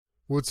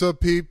What's up,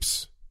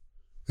 peeps?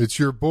 It's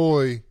your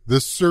boy, the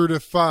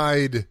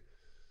certified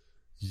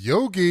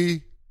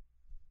yogi,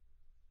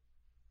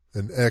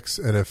 an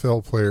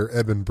ex-NFL player,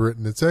 Eben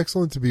Britton. It's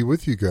excellent to be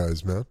with you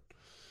guys, man.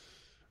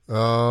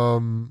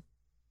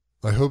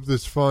 I hope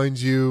this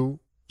finds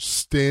you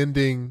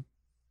standing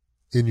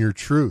in your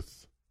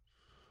truth,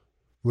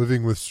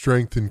 living with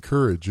strength and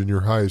courage in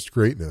your highest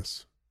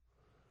greatness.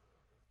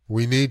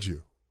 We need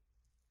you.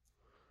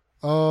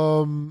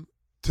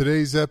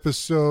 Today's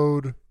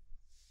episode,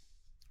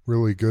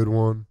 really good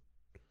one.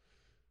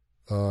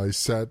 I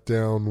sat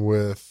down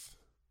with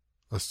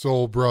a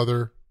soul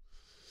brother.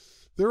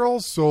 They're all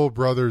soul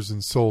brothers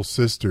and soul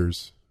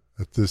sisters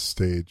at this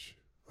stage,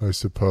 I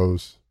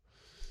suppose.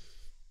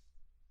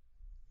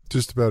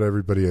 Just about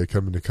everybody I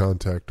come into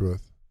contact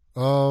with.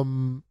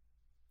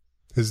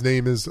 His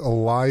name is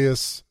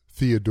Elias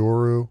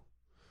Theodorou.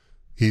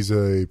 He's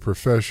a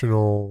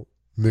professional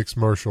mixed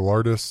martial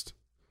artist.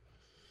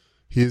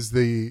 He is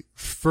the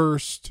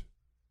first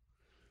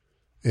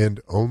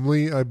and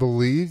only, I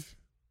believe,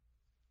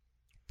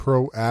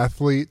 pro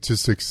athlete to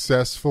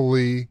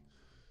successfully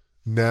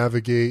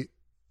navigate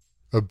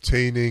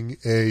obtaining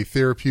a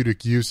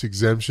therapeutic use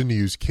exemption to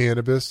use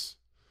cannabis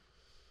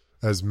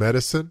as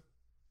medicine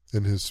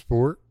in his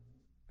sport.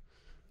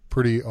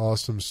 Pretty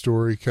awesome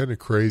story, kind of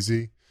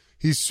crazy.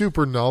 He's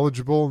super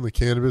knowledgeable in the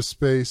cannabis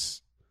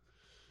space,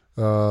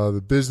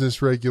 the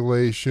business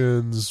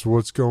regulations,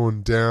 what's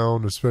going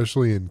down,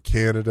 especially in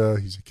Canada.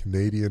 He's a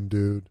Canadian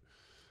dude.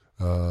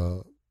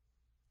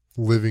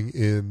 Living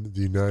in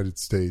the United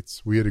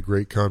States. We had a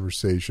great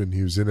conversation.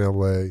 He was in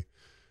LA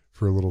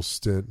for a little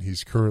stint.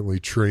 He's currently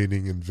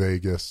training in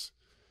Vegas,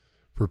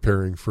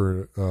 preparing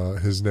for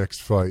his next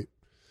fight.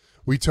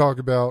 We talk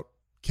about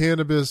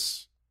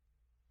cannabis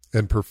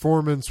and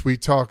performance. We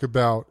talk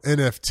about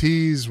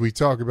NFTs. We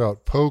talk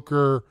about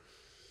poker.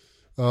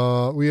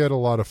 We had a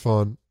lot of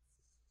fun.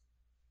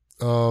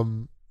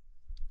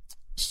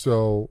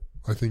 So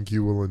I think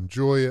you will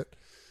enjoy it.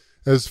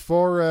 As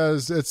far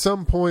as, at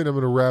some point, I'm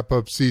going to wrap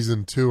up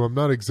season 2. I'm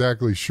not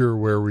exactly sure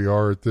where we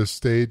are at this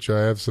stage. I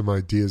have some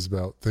ideas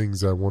about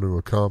things I want to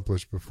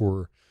accomplish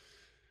before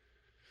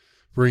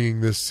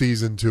bringing this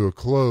season to a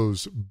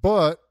close,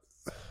 but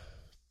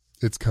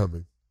it's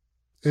coming.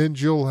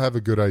 And you'll have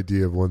a good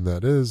idea of when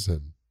that is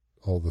and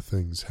all the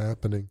things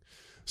happening.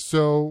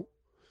 So,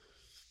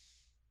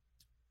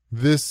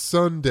 this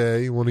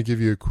Sunday, I want to give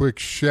you a quick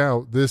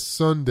shout. This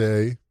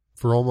Sunday,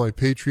 for all my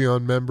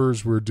Patreon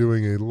members, we're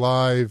doing a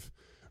live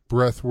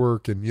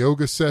breathwork and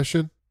yoga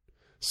session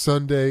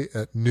Sunday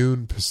at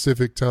noon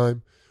Pacific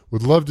time.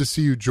 Would love to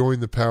see you join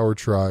the Power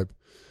Tribe.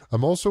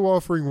 I'm also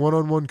offering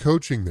one-on-one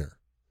coaching there.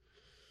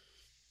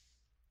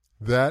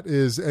 That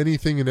is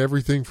anything and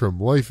everything from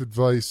life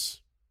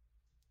advice,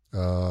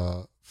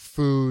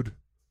 food,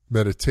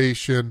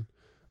 meditation,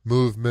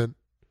 movement,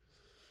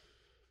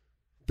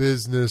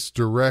 business,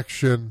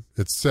 direction,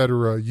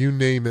 etc. You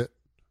name it.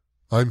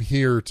 I'm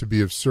here to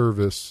be of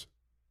service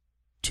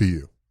to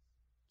you.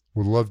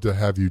 Would love to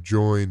have you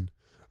join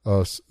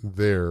us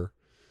there.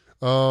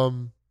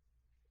 Before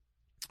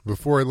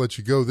I let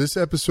you go, this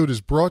episode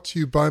is brought to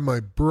you by my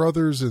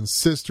brothers and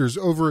sisters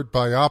over at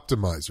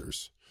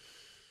Bioptimizers.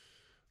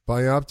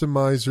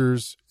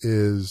 Bioptimizers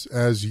is,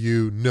 as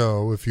you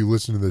know, if you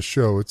listen to the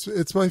show,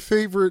 it's my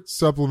favorite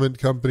supplement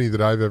company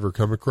that I've ever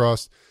come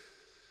across.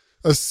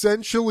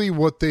 Essentially,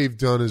 what they've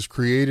done is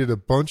created a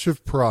bunch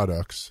of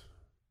products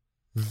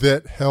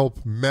that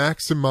help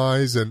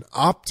maximize and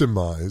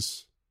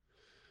optimize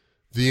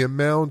the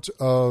amount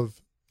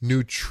of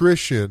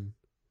nutrition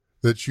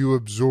that you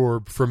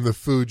absorb from the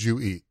food you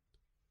eat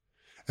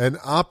and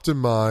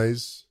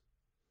optimize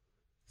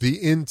the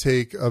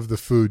intake of the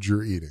food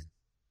you're eating.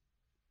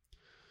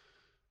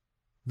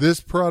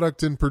 This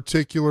product in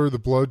particular, the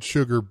blood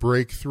sugar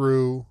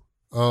breakthrough,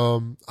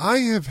 I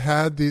have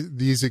had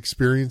these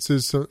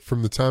experiences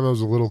from the time I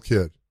was a little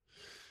kid.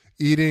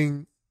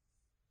 Eating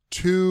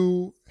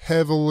too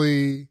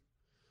heavily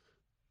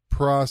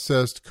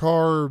processed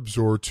carbs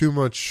or too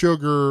much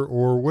sugar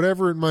or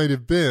whatever it might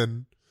have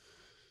been,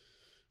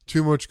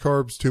 too much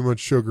carbs, too much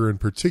sugar in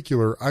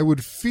particular, I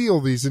would feel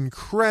these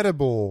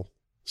incredible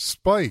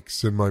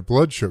spikes in my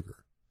blood sugar,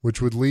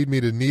 which would lead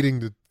me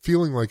to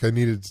feeling like I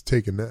needed to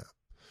take a nap.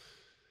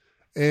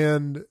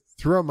 And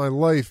throughout my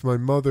life, my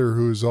mother,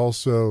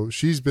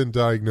 she's been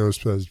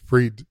diagnosed as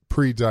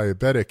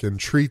pre-diabetic and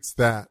treats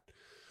that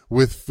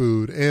with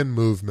food and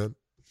movement.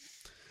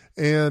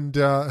 And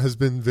has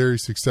been very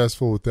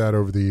successful with that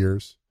over the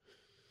years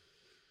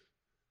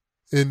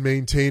in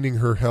maintaining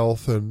her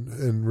health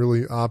and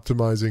really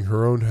optimizing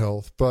her own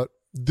health. But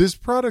this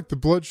product, the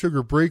blood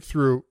sugar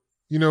breakthrough,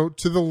 to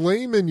the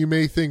layman, you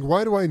may think,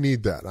 why do I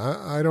need that?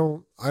 I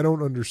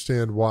don't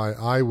understand why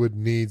I would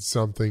need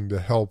something to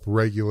help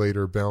regulate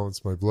or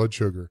balance my blood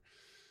sugar.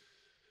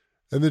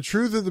 And the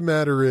truth of the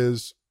matter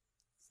is,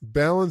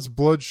 balanced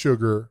blood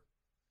sugar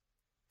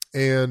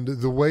and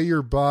the way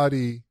your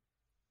body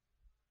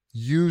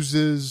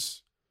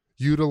utilizes,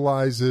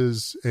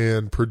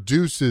 and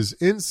produces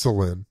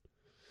insulin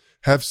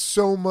have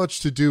so much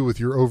to do with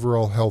your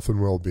overall health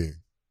and well-being.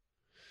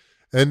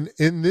 And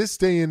in this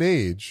day and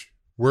age,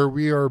 where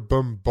we are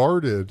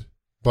bombarded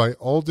by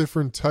all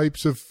different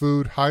types of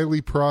food,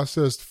 highly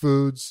processed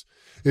foods,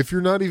 if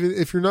you're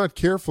not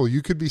careful,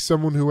 you could be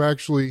someone who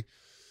actually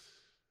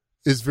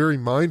is very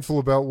mindful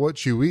about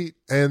what you eat,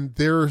 and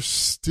there are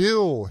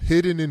still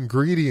hidden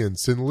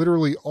ingredients in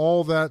literally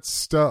all that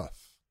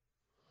stuff.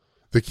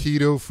 The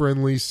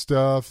keto-friendly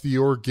stuff, the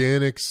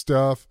organic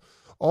stuff,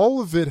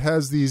 all of it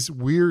has these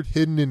weird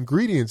hidden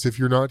ingredients, if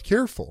you're not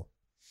careful,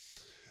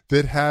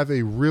 that have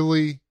a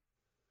really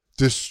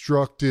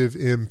destructive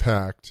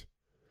impact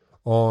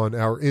on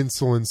our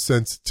insulin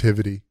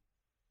sensitivity,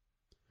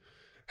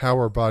 how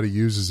our body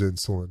uses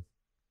insulin.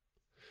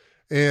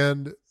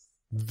 And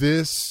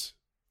this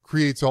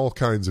creates all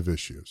kinds of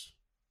issues.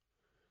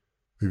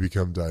 We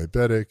become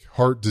diabetic,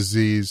 heart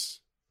disease,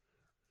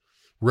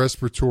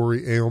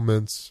 respiratory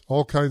ailments,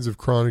 all kinds of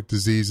chronic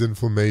disease,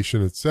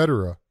 inflammation,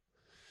 etc.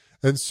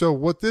 And so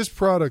what this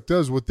product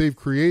does, what they've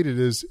created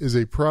is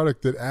a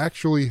product that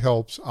actually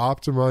helps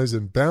optimize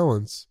and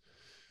balance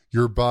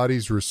your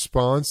body's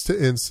response to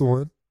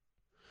insulin,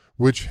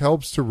 which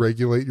helps to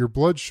regulate your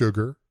blood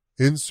sugar.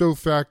 Ipso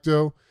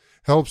facto,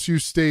 helps you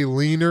stay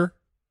leaner,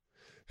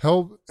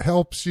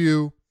 helps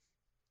you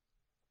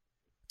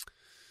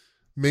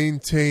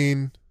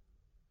maintain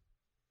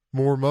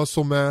more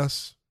muscle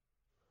mass,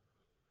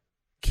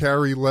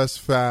 carry less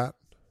fat,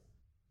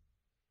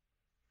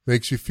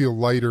 makes you feel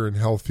lighter and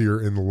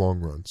healthier in the long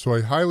run. So I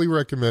highly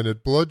recommend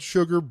it. Blood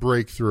Sugar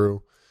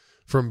Breakthrough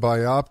from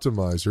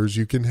Bioptimizers.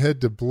 You can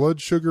head to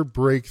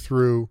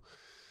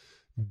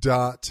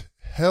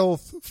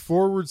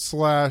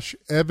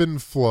bloodsugarbreakthrough.health/ebb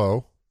and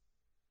flow.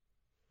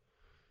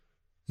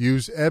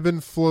 Use ebb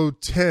and flow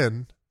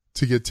 10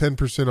 to get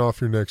 10%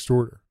 off your next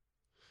order.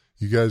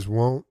 You guys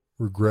won't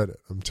regret it.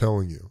 I'm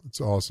telling you.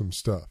 It's awesome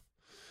stuff.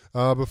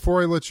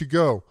 Before I let you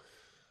go,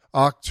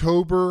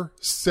 October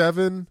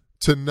 7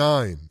 to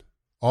 9,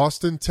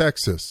 Austin,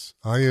 Texas,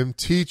 I am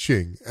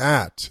teaching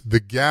at The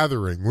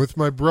Gathering with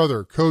my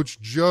brother, Coach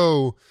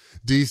Joe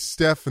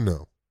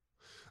DiStefano.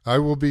 I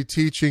will be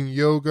teaching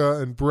yoga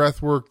and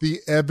breathwork, the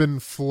ebb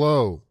and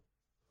flow.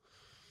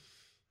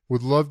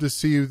 Would love to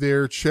see you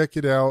there. Check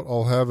it out.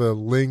 I'll have a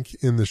link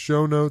in the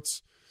show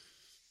notes.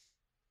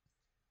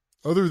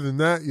 Other than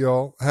that,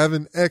 y'all, have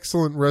an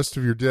excellent rest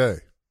of your day.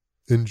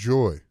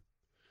 Enjoy.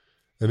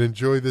 And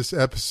enjoy this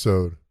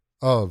episode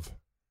of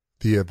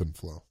The Ebb and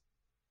Flow.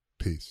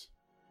 Peace.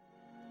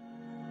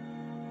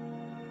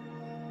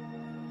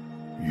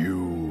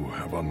 You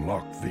have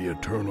unlocked the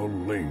eternal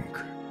link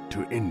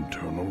to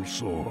internal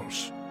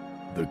source,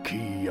 the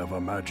key of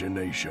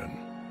imagination,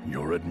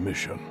 your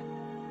admission,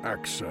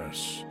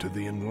 access to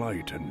the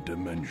enlightened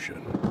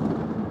dimension.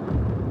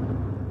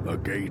 A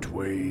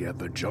gateway at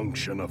the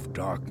junction of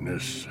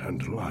darkness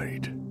and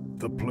light,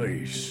 the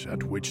place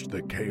at which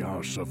the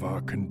chaos of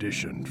our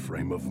conditioned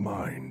frame of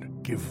mind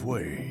give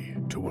way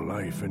to a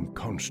life in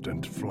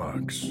constant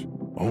flux,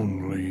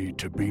 only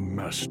to be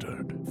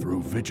mastered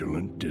through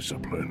vigilant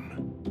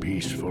discipline.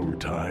 Peaceful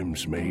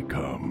times may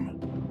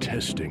come,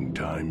 testing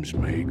times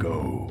may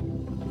go.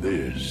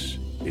 This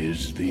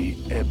is the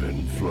Ebb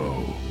and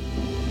Flow.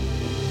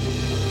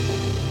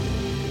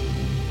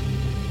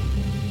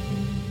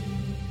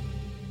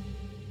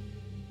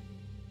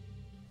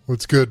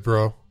 What's good,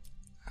 bro?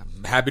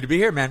 I'm happy to be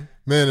here, man.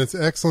 Man, it's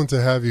excellent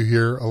to have you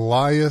here.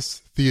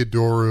 Elias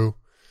Theodorou.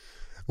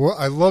 Well,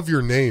 I love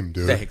your name,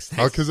 dude. Thanks.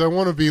 Because I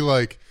want to be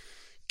like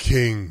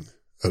King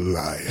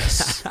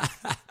Elias.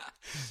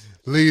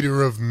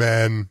 Leader of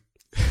men.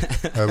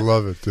 I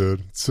love it,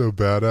 dude. It's so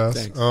badass.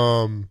 Thanks.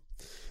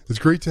 It's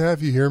great to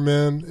have you here,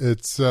 man.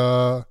 It's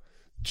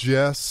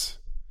Jess,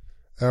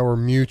 our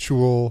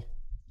mutual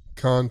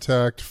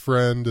contact,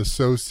 friend,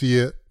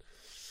 associate,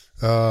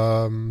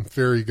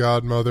 fairy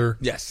godmother.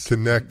 Yes.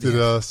 Connected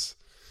us.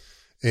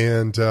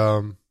 And,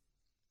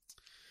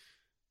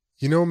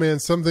 you know, man,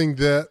 something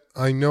that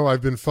I know,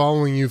 I've been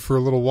following you for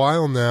a little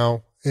while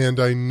now, and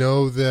I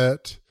know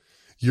that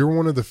you're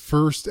one of the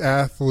first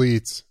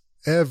athletes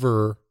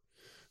ever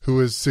who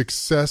has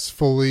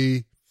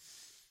successfully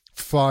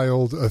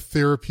filed a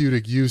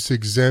therapeutic use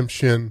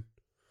exemption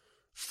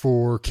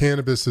for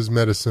cannabis as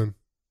medicine.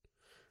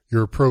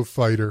 You're a pro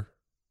fighter.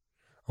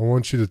 I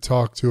want you to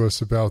talk to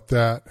us about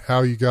that,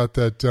 how you got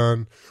that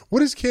done. What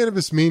does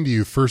cannabis mean to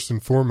you, first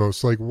and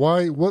foremost? Like,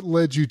 what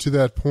led you to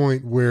that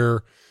point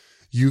where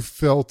you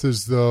felt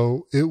as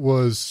though it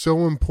was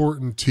so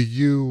important to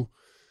you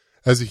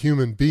as a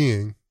human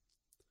being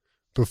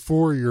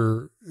before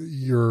your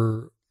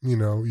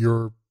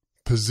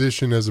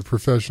position as a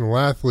professional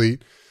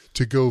athlete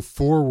to go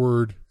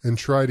forward and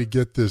try to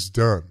get this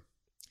done?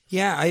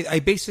 Yeah, I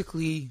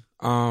basically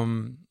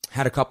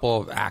had a couple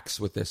of acts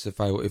with this,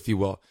 if you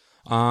will.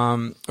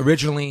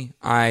 Originally,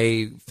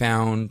 I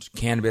found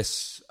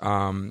cannabis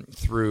I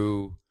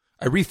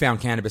refound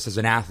cannabis as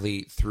an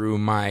athlete through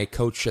my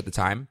coach at the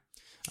time.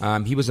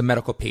 He was a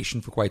medical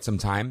patient for quite some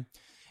time.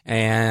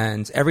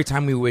 And every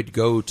time we would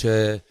go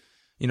to,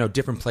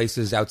 different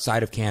places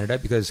outside of Canada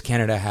because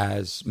Canada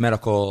has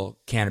medical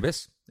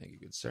cannabis. Thank you,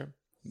 good sir.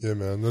 Yeah,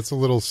 man. That's a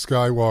little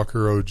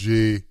Skywalker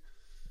OG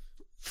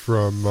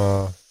from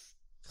a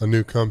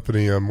new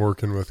company I'm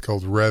working with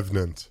called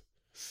Revenant.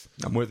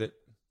 I'm with it.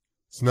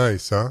 It's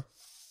nice, huh?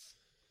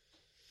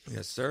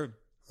 Yes, sir.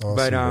 Awesome,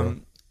 But bro.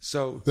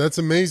 so That's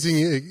amazing.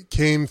 It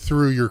came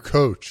through your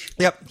coach.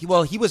 yep.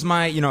 Well, he was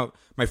my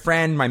my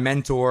friend, my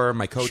mentor,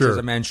 my coach, Sure. as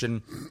I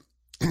mentioned,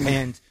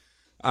 and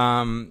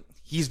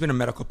he's been a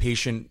medical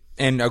patient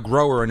and a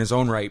grower in his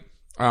own right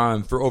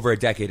for over a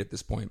decade at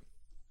this point.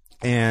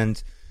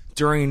 And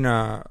during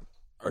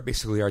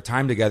basically our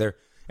time together,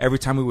 every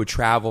time we would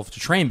travel to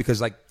train, because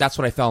like that's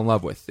what I fell in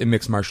love with in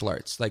mixed martial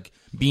arts, like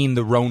being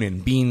the Ronin,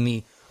 being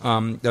the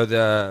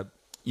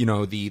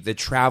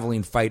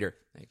traveling fighter.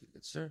 Thank you,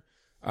 good sir.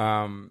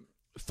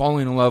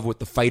 Falling in love with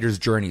the fighter's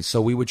journey.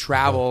 So we would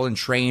travel and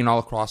train all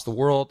across the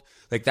world.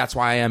 Like that's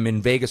why I'm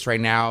in Vegas right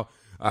now.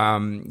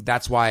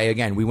 That's why,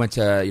 again, we went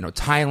to,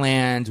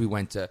 Thailand, we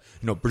went to,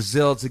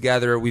 Brazil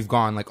together. We've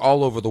gone like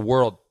all over the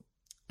world,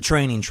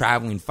 training,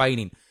 traveling,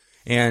 fighting.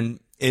 And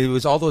it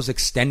was all those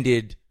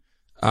extended,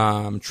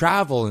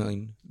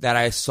 traveling that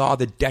I saw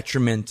the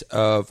detriment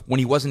of when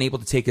he wasn't able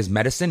to take his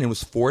medicine and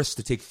was forced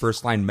to take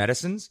first line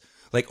medicines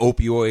like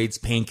opioids,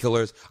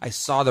 painkillers. I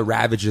saw the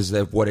ravages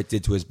of what it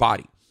did to his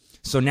body.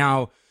 So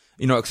now,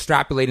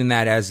 extrapolating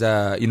that as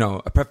a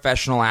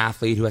professional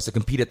athlete who has to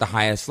compete at the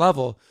highest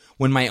level,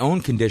 when my own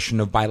condition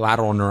of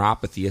bilateral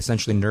neuropathy,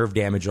 essentially nerve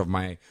damage of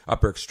my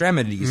upper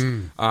extremities,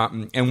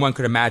 and one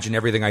could imagine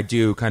everything I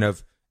do kind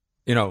of,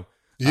 of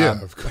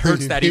course.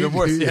 Hurts that even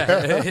worse.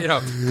 Yeah.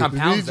 Compounds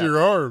You need that.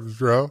 your arms,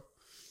 bro.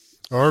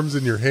 Arms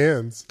in your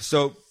hands.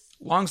 So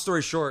long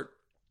story short,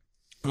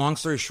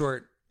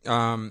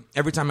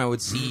 every time I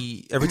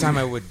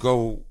would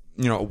go,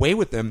 away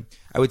with them,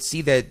 I would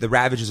see that the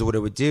ravages of what it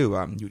would do.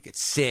 You would get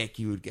sick,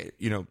 you would get,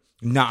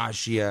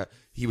 nausea,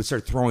 he would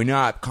start throwing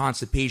up,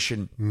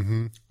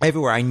 constipation,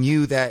 everywhere. I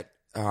knew that,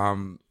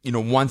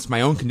 once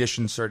my own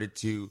condition started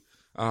to,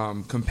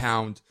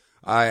 compound,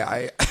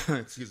 I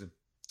excuse me,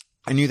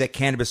 I knew that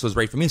cannabis was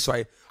right for me.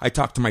 So I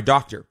talked to my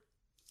doctor,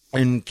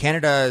 and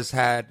Canada has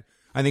had,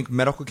 I think,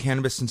 medical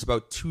cannabis since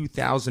about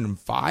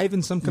 2005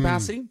 in some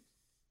capacity.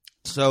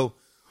 So,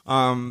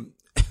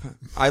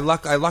 I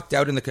lucked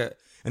out in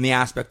the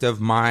aspect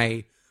of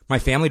my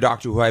family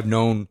doctor, who I've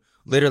known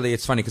literally.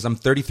 It's funny because I'm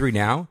 33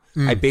 now.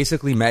 I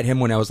basically met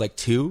him when I was like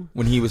 2,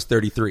 when he was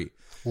 33.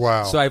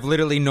 Wow. So I've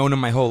literally known him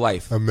my whole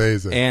life.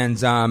 Amazing.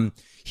 And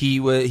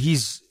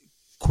he's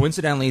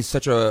coincidentally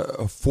such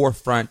a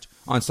forefront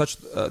on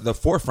the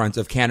forefront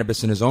of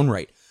cannabis in his own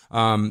right.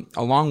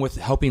 Along with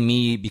helping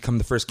me become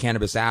the first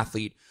cannabis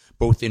athlete,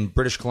 both in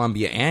British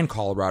Columbia and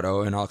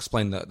Colorado, and I'll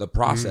explain the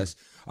process.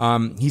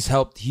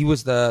 He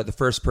was the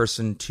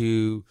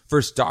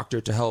first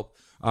doctor to help,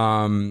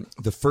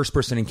 the first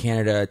person in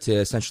Canada to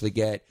essentially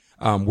get,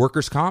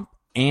 workers' comp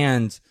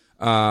and,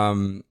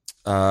 something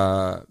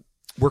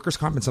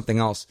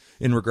else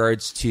in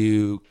regards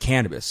to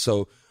cannabis.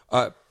 So,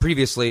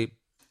 previously,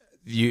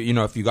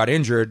 if you got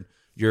injured,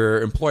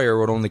 your employer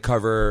would only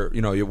cover,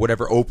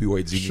 whatever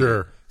opioids you need.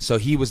 Sure. So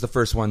he was the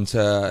first one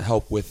to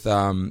help with,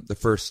 the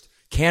first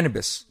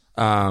cannabis,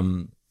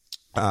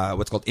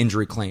 what's called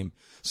injury claim.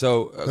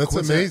 So that's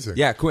amazing.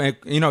 Yeah,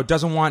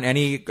 doesn't want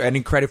any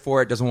credit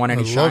for it, doesn't want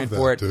any shine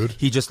for it. Dude.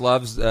 He just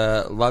loves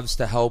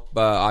to help,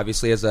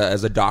 obviously as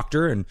a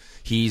doctor, and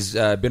he's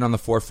been on the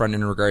forefront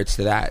in regards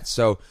to that.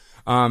 So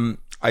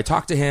I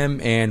talked to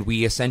him, and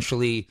we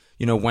essentially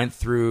went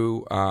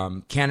through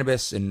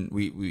cannabis, and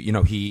we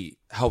he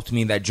helped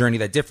me in that journey,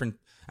 that different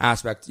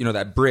aspect,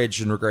 that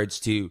bridge in regards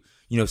to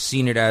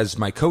seeing it as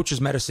my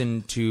coach's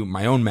medicine to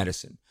my own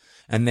medicine.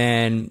 And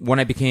then when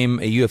I became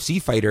a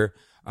UFC fighter,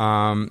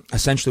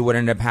 essentially what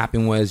ended up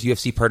happening was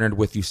UFC partnered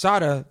with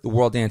USADA, the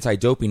World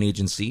Anti-Doping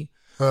Agency.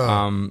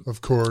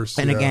 Of course.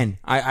 And again,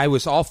 I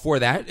was all for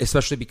that,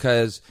 especially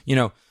because,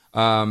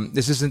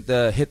 this isn't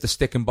the hit the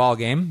stick and ball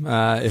game.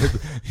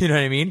 You know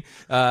what I mean?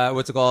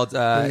 What's it called?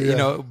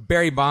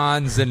 Barry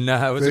Bonds and,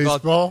 what's Baseball?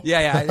 it called?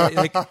 Yeah.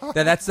 Like,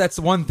 that's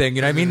one thing.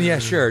 You know what I mean? Yeah,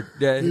 sure.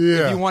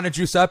 If you want to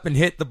juice up and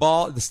hit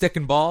the stick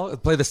and ball,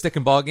 play the stick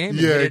and ball game, and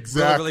hit it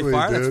exactly, really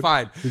far, dude. that's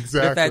fine.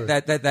 Exactly.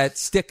 But if that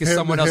stick is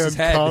someone else's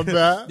head.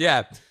 Combat?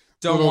 Yeah.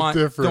 Don't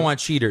want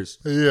cheaters.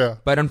 Yeah.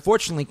 But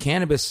unfortunately,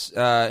 cannabis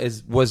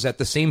was at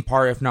the same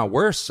par, if not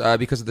worse,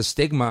 because of the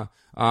stigma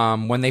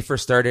when they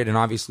first started, and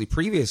obviously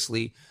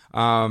previously.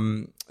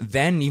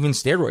 Then even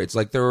steroids.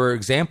 Like there were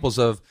examples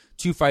of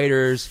two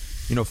fighters,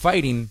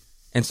 fighting,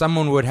 and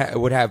someone would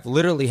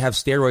literally have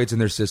steroids in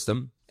their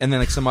system, and then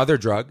like some other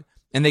drug,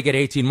 and they get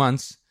 18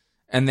 months,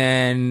 and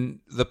then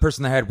the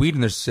person that had weed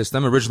in their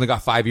system originally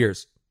got 5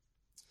 years.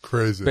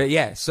 Crazy. But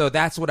yeah, so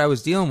that's what I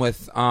was dealing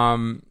with.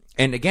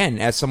 And again,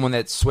 as someone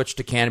that switched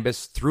to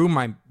cannabis through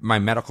my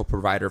medical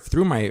provider,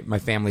 through my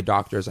family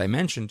doctor, as I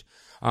mentioned,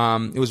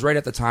 it was right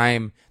at the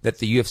time that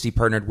the UFC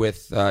partnered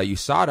with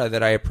USADA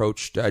that I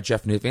approached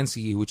Jeff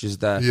Novinsky, which is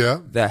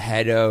the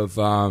head of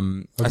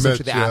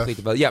essentially the athlete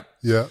development. Yep.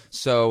 Yeah.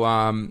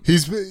 So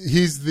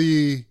he's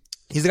the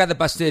He's the guy that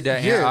busted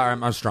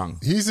Armstrong.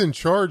 He's in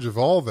charge of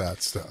all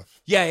that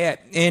stuff. Yeah,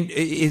 and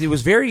it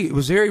was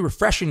very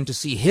refreshing to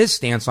see his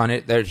stance on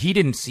it. That he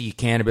didn't see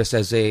cannabis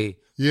as a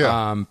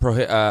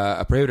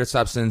prohibited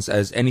substance,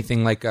 as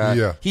anything like.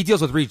 He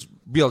deals with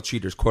real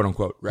cheaters, quote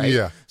unquote, right?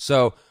 Yeah.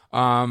 So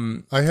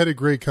I had a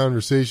great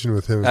conversation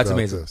with him about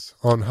this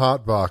on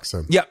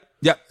Hotboxing.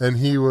 Yep. And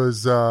he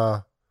was,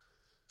 I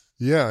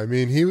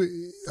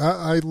mean,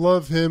 I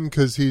love him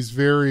because he's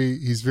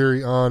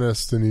very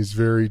honest and he's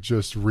very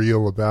just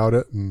real about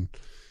it. And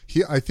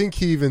I think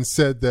he even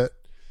said that,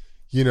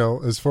 you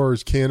know, as far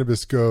as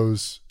cannabis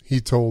goes,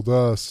 he told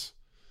us,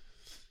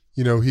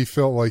 you know, he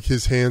felt like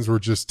his hands were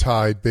just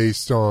tied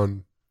based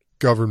on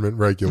government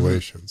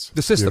regulations.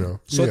 The system. You know?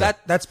 So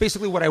that's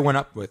basically what I went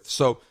up with.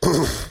 So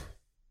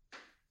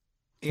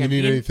you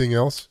need anything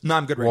else? No,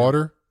 I'm good right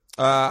Water?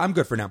 now. I'm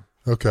good for now.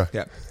 Okay.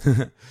 Yeah.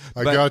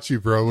 I got you,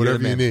 bro.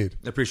 Whatever you need.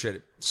 I appreciate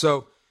it.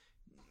 So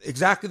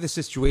exactly the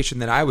situation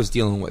that I was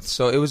dealing with.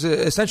 So it was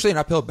essentially an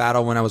uphill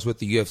battle when I was with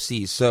the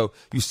UFC. So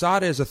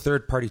USADA is a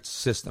third-party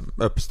system,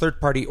 a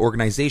third-party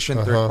organization,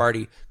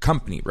 third-party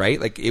company, right?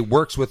 Like it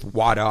works with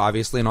WADA,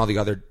 obviously, and all the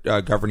other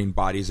governing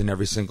bodies in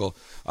every single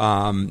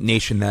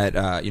nation that,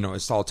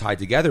 it's all tied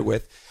together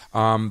with.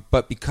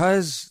 But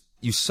because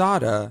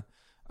USADA,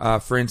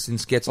 for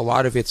instance, gets a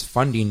lot of its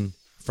funding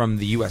from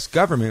the U.S.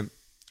 government,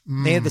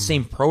 they have the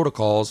same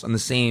protocols and the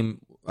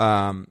same,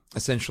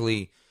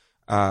 essentially,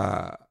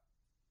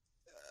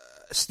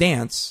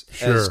 stance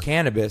as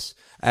cannabis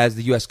as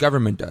the U.S.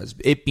 government does.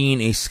 It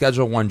being a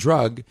Schedule I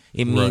drug,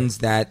 it means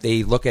that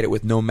they look at it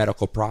with no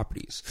medical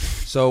properties.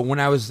 So when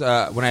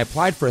I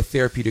applied for a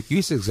therapeutic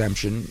use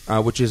exemption,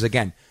 which is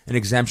again an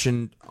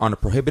exemption on a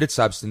prohibited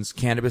substance,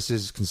 cannabis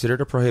is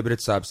considered a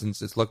prohibited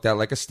substance. It's looked at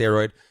like a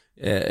steroid.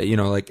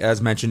 Like as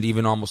mentioned,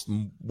 even almost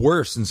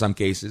worse in some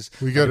cases.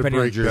 We got to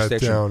break that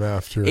down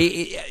after.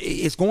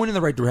 It's going in the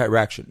right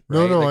direction.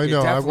 Right? No, I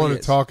know. I want to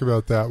talk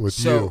about that with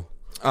you.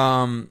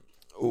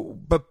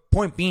 But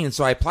point being,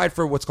 so I applied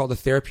for what's called a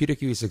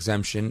therapeutic use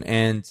exemption,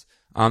 and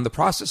the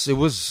process it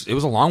was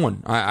a long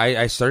one.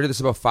 I started this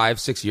about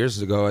 5-6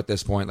 years ago. At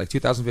this point, like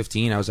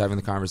 2015, I was having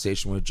the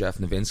conversation with Jeff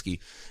Novinsky,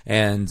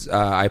 and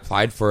I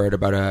applied for it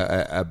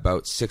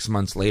about 6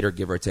 months later,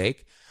 give or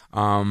take.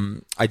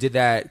 I did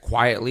that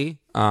quietly,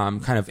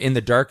 kind of in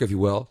the dark, if you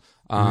will.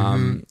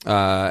 And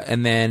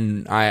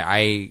then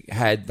I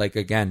had like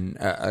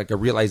a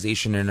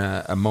realization and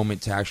a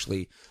moment to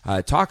actually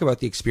talk about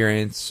the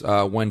experience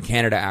when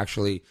Canada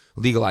actually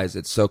legalized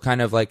it. So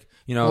kind of like,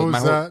 what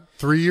was that?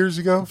 3 years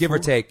ago? Give or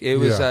take. It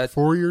was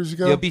 4 years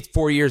ago? It'll be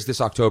 4 years this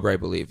October, I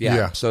believe.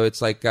 Yeah. So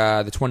it's like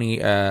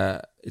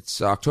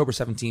it's October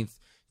 17th,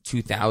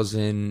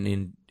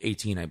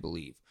 2018, I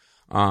believe.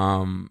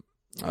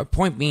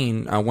 Point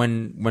being,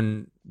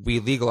 when we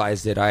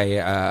legalized it, I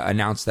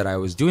announced that I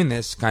was doing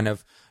this kind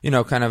of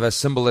a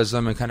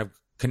symbolism and kind of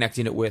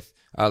connecting it with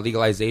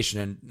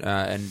legalization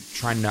and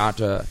trying not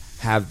to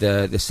have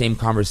the same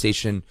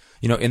conversation,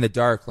 in the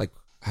dark, like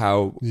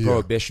how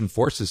prohibition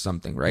forces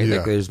something, right?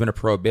 Like there's been a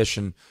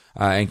prohibition,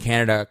 and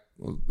Canada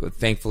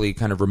thankfully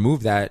kind of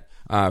removed that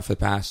for the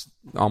past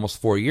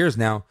almost 4 years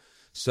now.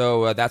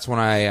 So that's when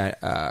I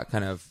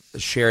kind of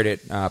shared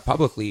it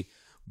publicly.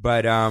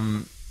 But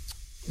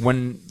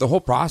when the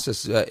whole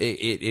process,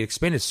 it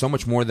expanded so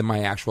much more than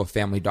my actual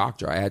family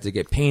doctor. I had to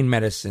get pain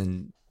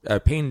medicine,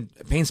 pain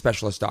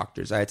specialist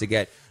doctors. I had to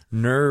get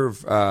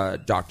nerve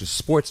doctors,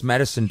 sports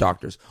medicine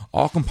doctors,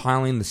 all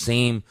compiling the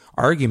same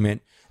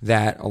argument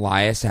that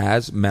Elias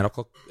has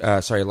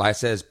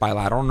Elias has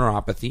bilateral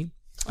neuropathy,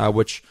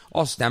 which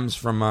all stems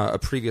from a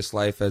previous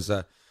life as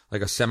a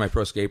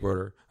semi-pro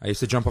skateboarder. I used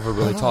to jump over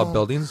really tall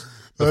buildings.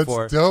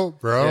 Before. That's dope,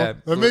 bro. Yeah,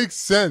 that makes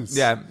sense.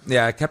 Yeah,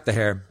 I kept the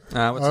hair.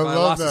 I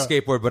lost the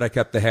skateboard, but I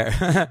kept the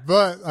hair.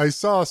 But I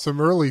saw some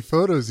early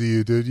photos of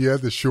you, dude. You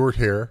had the short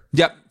hair.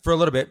 Yep, for a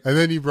little bit. And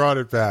then you brought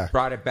it back.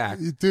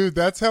 Dude,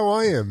 that's how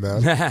I am,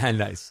 man.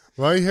 Nice.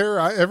 My hair,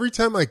 every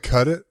time I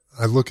cut it,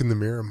 I look in the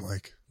mirror, I'm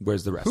like,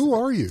 where's the rest? Who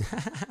are you?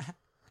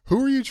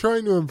 Who are you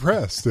trying to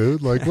impress,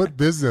 dude? Like, what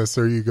business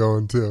are you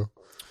going to?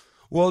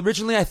 Well,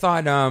 originally I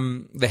thought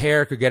the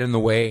hair could get in the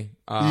way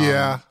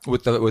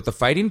with the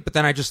fighting, but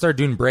then I just started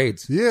doing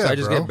braids. Yeah, so I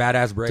just get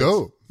badass braids.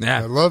 Dope. Yeah.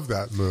 I love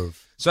that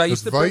move. So I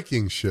used to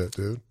Viking shit,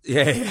 dude.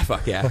 Yeah,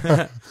 fuck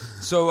yeah.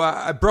 So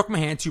I broke my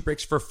hand, 2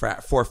 breaks for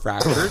 4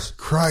 fractures.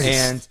 Christ.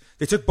 And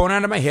they took bone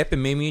out of my hip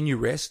and made me a new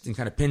wrist and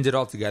kind of pinned it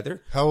all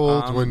together. How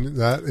old when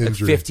that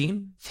injury?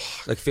 15.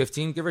 Like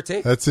 15, give or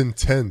take. That's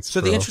intense,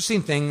 So the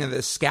interesting thing, the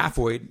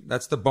scaphoid,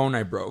 that's the bone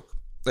I broke.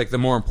 Like the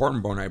more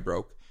important bone I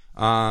broke.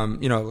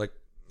 Like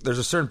there's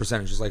a certain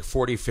percentage, it's like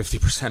 40,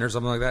 50% or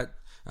something like that.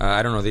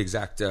 I don't know the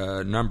exact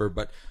number,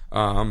 but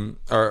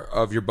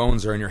of your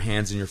bones are in your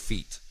hands and your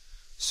feet.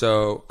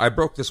 So I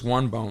broke this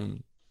one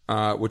bone,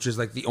 which is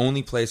like the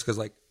only place, because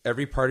like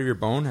every part of your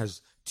bone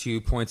has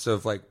 2 points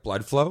of like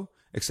blood flow,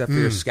 except for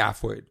your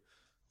scaphoid,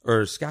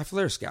 or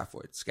scapula or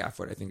scaphoid.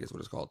 Scaphoid, I think is what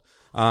it's called.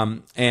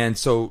 And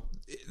so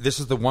this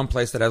is the one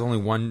place that has only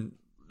one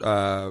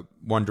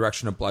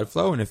direction of blood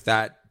flow, and if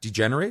that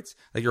degenerates,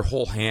 like your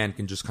whole hand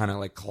can just kind of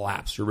like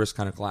collapse, your wrist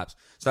kind of collapse.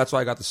 So that's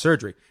why I got the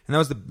surgery. And that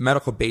was the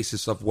medical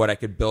basis of what I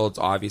could build,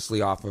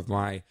 obviously, off of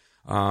my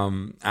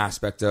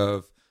aspect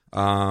of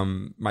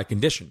my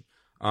condition.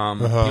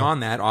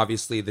 Beyond that,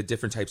 obviously, the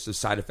different types of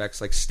side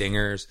effects like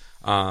stingers,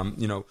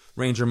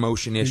 range of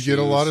motion issues. You get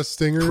a lot of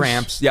stingers?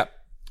 Cramps, yep.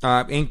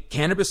 And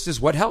cannabis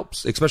is what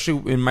helps,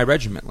 especially in my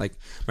regimen. Like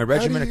my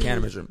regimen of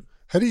cannabis.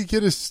 How do you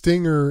get a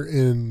stinger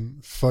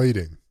in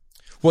fighting?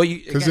 Well,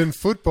 because in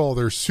football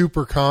they're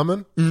super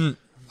common.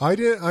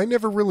 Mm-hmm. I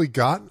never really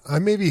got. I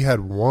maybe had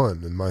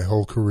one in my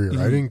whole career.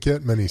 Mm-hmm. I didn't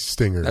get many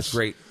stingers. That's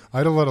great. I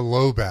had a lot of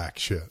low back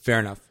shit. Fair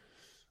enough.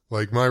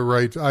 Like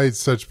I had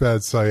such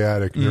bad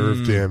sciatic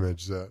nerve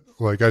damage that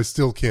like I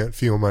still can't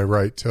feel my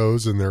right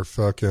toes, and they're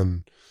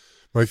fucking.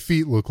 My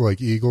feet look like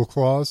eagle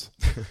claws,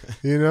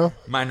 you know?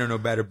 Mine are no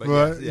better, but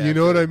yes, yeah, you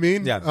know what I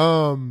mean? Yeah.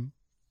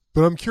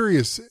 But I'm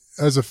curious,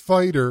 as a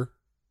fighter,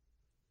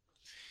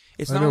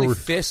 it's not only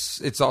fists;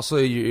 it's also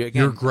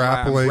you're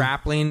grappling. I'm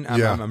grappling.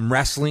 I'm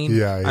wrestling.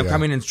 Yeah, I'm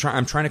coming in.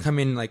 I'm trying to come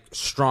in like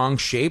strong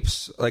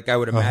shapes, like I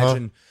would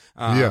imagine.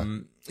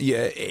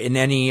 In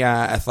any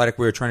athletic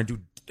where you're trying to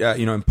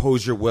do,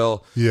 impose your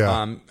will.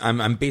 Yeah.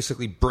 I'm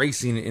basically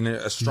bracing in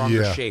a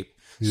stronger shape.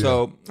 Yeah.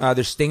 So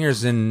there's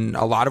stingers in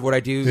a lot of what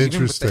I do,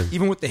 Interesting.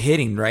 even with the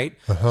hitting, right?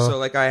 So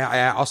like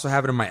I also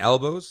have it in my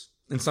elbows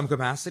in some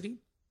capacity.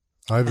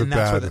 I have and a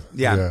bad,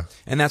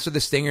 and that's where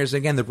the stingers,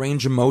 again, the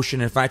range of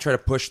motion. If I try to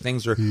push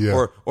things,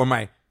 or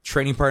my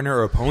training partner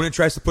or opponent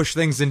tries to push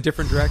things in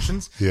different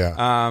directions,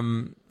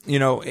 and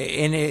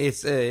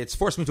it's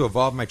forced me to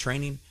evolve my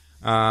training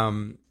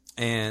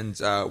and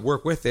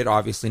work with it.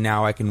 Obviously,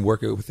 now I can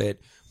work with it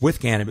with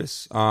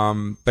cannabis,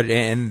 but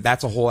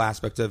that's a whole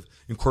aspect of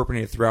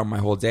incorporating it throughout my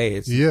whole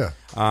day.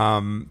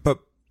 But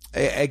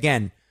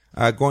again,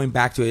 going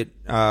back to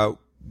it.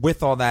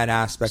 With all that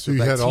aspect so of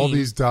you that had team, all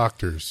these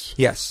doctors.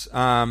 Yes.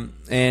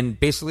 And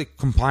basically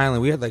compiling,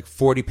 we had like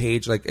 40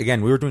 page, like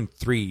again, we were doing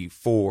 3,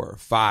 4,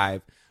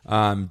 5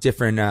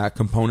 different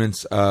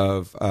components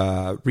of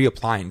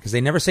reapplying, because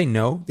they never say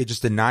no, they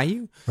just deny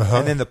you.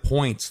 And then the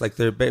points, like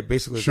they're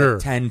basically like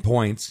 10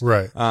 points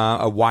right.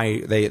 Of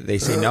why they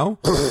say no.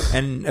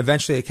 And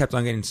eventually they kept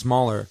on getting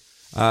smaller.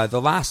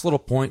 The last little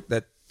point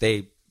that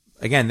they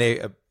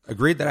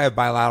agreed that I have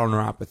bilateral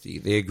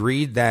neuropathy. They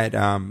agreed that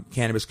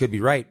cannabis could be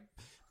right.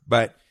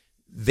 But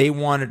they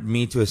wanted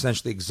me to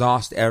essentially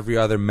exhaust every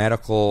other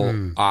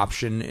medical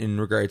option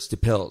in regards to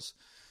pills.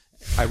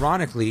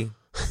 Ironically,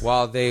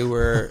 while they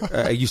were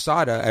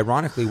USADA,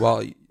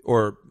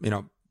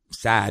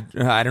 sad.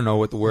 I don't know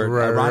what the word.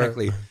 Right,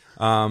 ironically,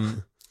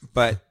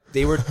 but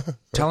they were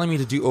telling me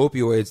to do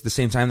opioids the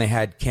same time they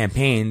had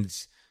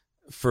campaigns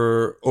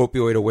for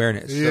opioid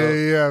awareness.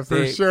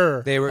 For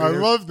sure. They were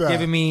love that.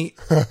 Giving me,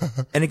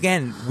 and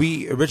again,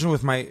 we originally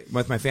with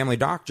my family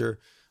doctor.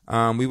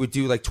 We would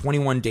do like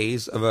 21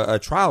 days of a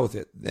trial with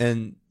it.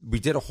 And we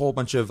did a whole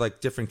bunch of like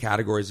different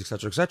categories, et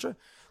cetera, et cetera.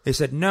 They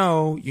said,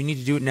 no, you need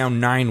to do it now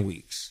 9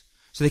 weeks.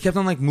 So they kept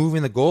on like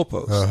moving the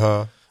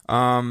goalposts.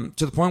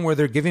 To the point where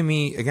they're giving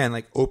me, again,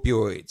 like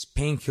opioids,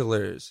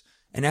 painkillers,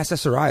 and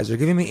SSRIs. They're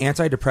giving me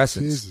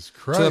antidepressants. Jesus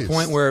Christ. To the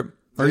point where...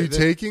 Are you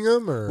taking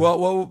them? Or?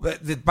 Well,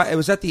 it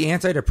was at the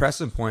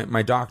antidepressant point.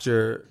 My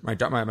doctor, my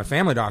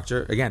family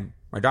doctor, again,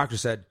 my doctor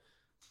said,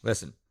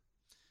 listen,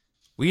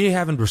 we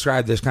haven't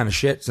prescribed this kind of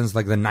shit since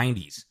like the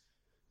 90s.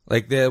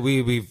 Like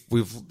we've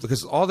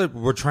because all that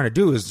we're trying to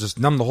do is just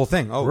numb the whole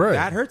thing. Oh, right.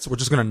 That hurts. We're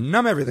just gonna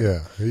numb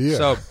everything. Yeah.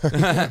 So,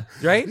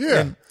 right?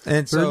 Yeah.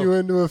 And turn so, you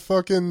into a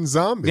fucking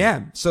zombie.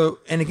 Yeah. So,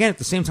 and again, at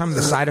the same time,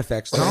 the side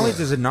effects. Not only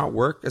does it not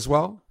work as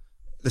well,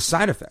 the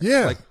side effects.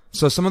 Yeah. Like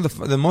so, some of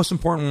the most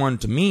important one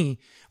to me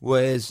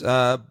was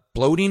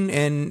bloating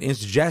and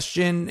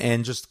indigestion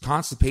and just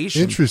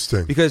constipation.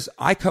 Interesting. Because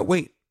I cut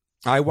weight.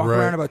 I walk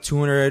around about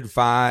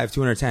 205,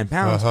 210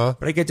 pounds,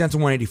 but I get down to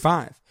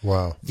 185.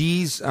 Wow.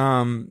 These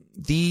what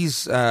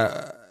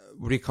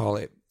do you call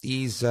it?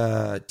 These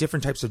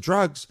different types of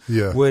drugs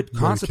would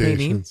constipate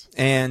me,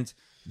 and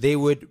they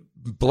would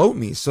bloat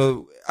me.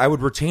 So I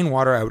would retain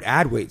water, I would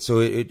add weight. So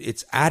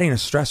it's adding a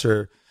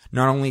stressor,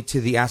 not only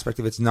to the aspect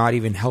of it's not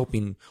even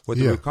helping what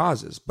the root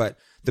cause is, but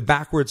the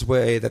backwards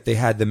way that they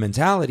had the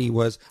mentality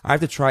was I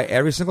have to try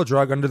every single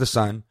drug under the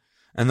sun,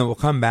 and then we'll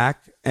come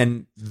back,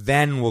 and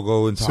then we'll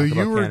go and talk about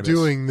cannabis. So you were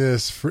doing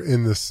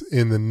this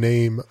in the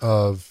name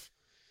of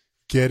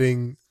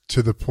getting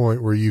to the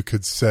point where you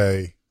could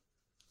say,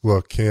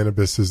 look,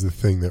 cannabis is the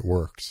thing that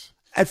works.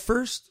 At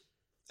first,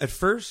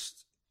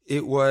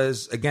 it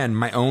was, again,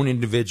 my own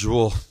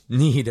individual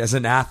need as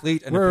an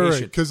athlete and a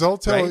patient. Because I'll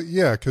tell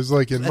you, because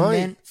like in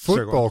my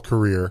football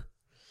career,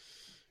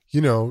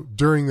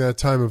 during that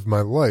time of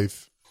my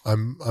life,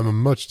 I'm a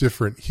much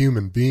different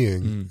human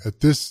being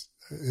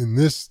in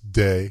this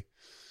day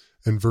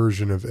and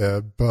version of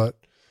Ebb. But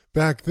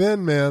back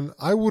then, man,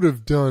 I would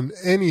have done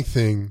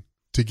anything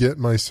to get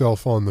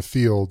myself on the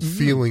field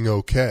feeling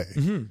okay.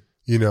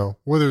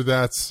 Whether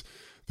that's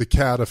the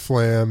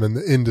Cataflam and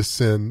the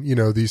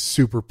Indocin, these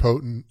super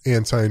potent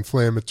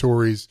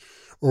anti-inflammatories,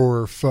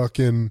 or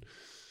fucking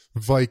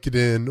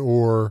Vicodin,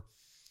 or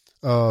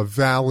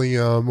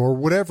Valium or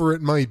whatever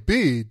it might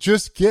be.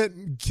 Just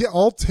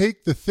I'll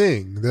take the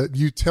thing that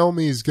you tell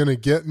me is going to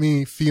get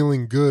me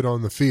feeling good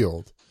on the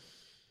field.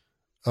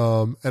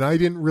 And I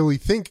didn't really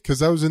think,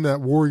 because I was in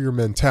that warrior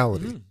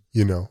mentality,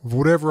 of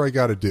whatever I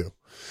got to do.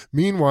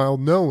 Meanwhile,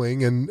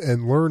 knowing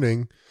and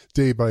learning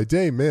day by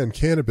day, man,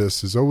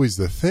 cannabis is always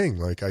the thing.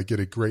 Like, I get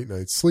a great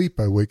night's sleep.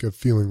 I wake up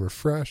feeling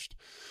refreshed.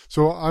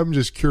 So I'm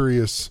just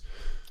curious,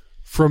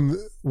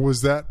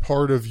 was that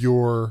part of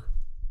your,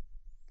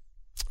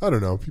 I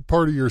don't know,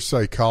 part of your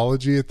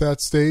psychology at that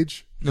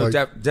stage? No,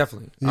 Like,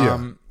 definitely.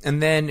 Yeah.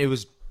 And then it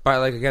was by,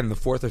 like, again, the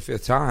fourth or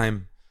fifth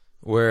time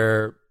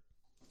where,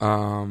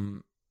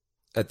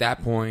 at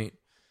that point,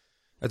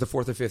 at the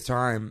fourth or fifth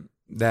time,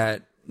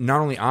 that not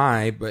only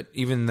I, but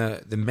even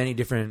the many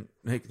different,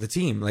 like, the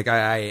team, like,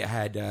 I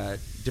had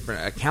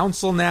different a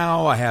council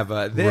now. I have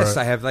this.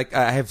 Right.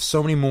 I have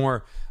so many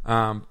more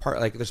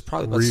there's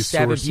probably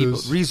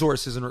about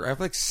resources, and I have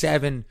like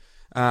 7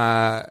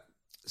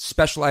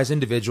 specialized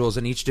individuals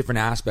in each different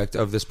aspect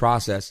of this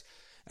process.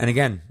 And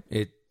again,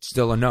 it's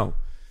still a no.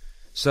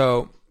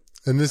 So.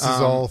 And this is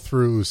all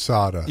through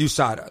USADA.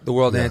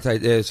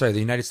 USADA, the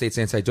United States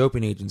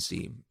Anti-Doping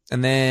Agency.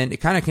 And then it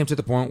kind of came to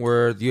the point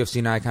where the UFC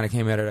and I kind of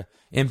came at an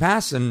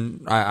impasse,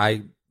 and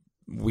I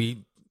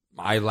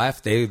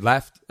left, they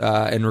left,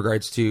 in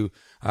regards to,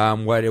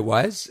 what it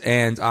was.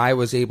 And I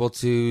was able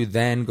to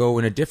then go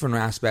in a different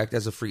aspect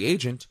as a free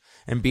agent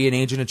and be an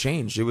agent of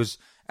change. It was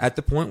at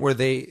the point where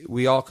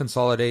we all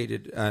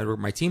consolidated,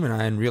 my team and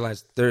I, and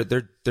realized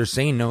they're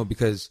saying no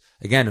because,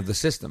 again, of the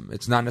system.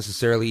 It's not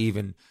necessarily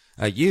even,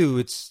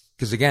 it's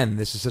because, again,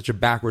 this is such a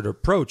backward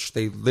approach.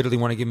 They literally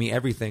want to give me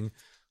everything.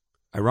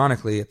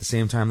 Ironically, at the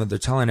same time that they're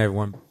telling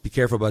everyone, be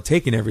careful about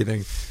taking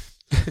everything,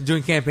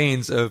 doing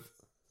campaigns of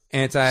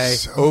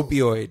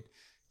anti-opioid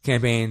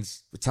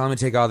campaigns, telling them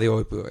to take all the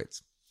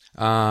opioids.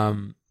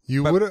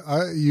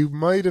 You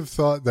might have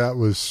thought that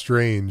was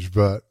strange,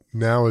 but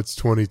now it's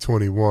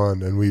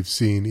 2021 and we've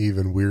seen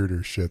even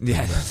weirder shit than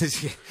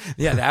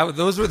that.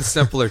 Those were the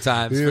simpler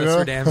times. That's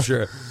for damn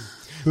sure.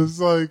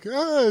 It's like,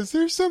 is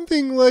there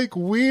something like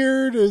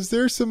weird? Is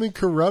there something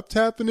corrupt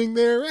happening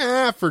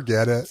there?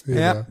 Forget it.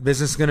 Yeah,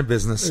 business is gonna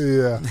business.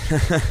 Yeah,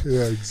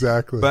 yeah,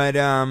 exactly. But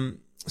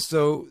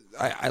so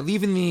I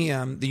leave in the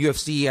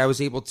UFC. I was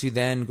able to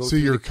then go. So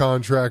your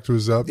contract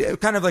was up,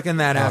 kind of like in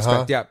that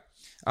aspect. Yeah.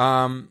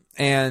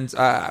 And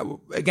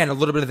again, a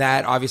little bit of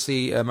that.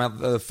 Obviously,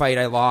 the fight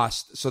I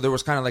lost, so there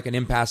was kind of like an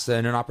impasse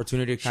and an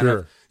opportunity to kind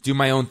of do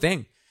my own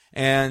thing.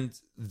 And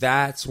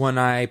that's when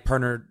I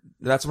partnered.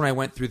 That's when I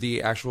went through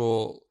the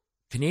actual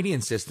Canadian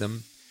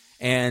system,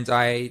 and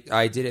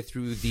I did it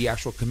through the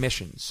actual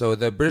commission. So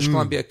the British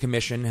Columbia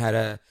Commission had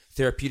a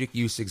therapeutic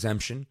use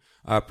exemption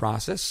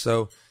process.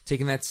 So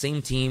taking that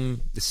same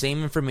team, the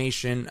same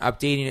information,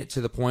 updating it to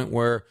the point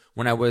where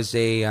when I was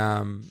a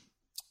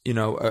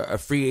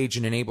free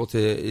agent and able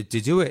to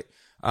do it,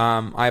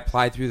 I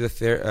applied through the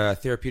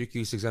therapeutic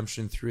use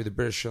exemption through the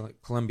British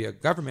Columbia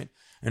government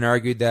and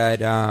argued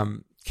that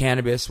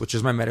cannabis, which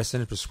is my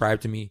medicine,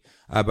 prescribed to me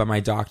by my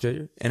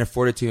doctor and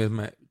afforded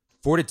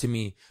to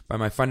me by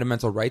my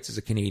fundamental rights as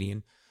a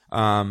Canadian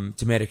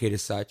to medicate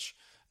as such,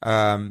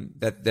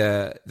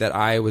 that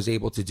I was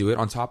able to do it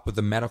on top of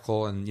the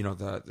medical and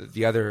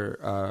the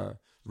other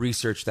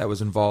research that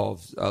was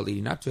involved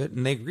leading up to it,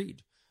 and they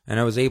agreed, and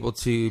I was able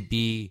to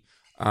be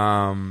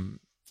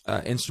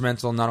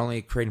instrumental not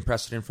only creating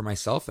precedent for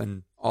myself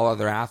and all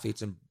other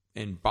athletes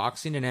in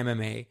boxing and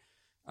MMA,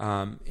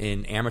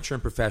 in amateur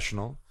and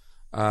professional.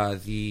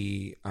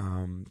 The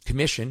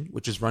commission,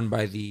 which is run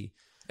by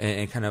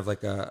and kind of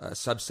like a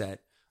subset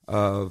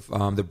of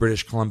the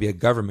British Columbia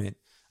government,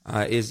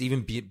 is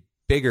even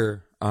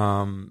bigger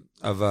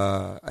of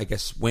a, I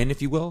guess, win,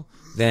 if you will,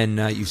 than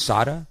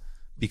USADA,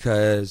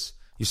 because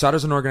USADA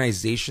is an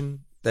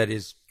organization that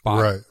is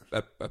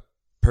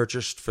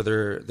purchased for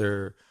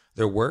their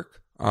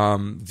work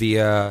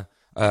via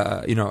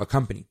a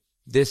company.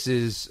 This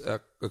is a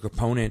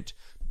component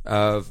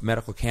of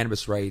medical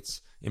cannabis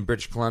rights in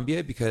British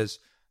Columbia because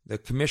the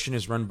commission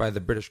is run by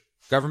the British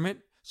government.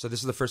 So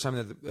this is the first time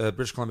that the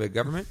British Columbia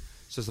government,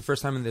 so it's the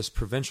first time in this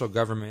provincial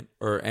government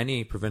or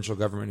any provincial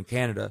government in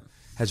Canada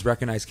has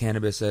recognized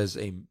cannabis as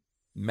a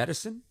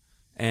medicine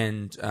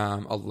and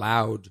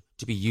allowed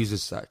to be used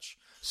as such.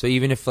 So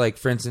even if, like,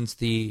 for instance,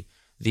 the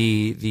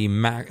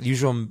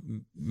usual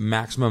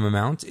maximum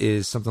amount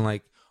is something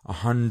like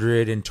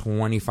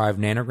 125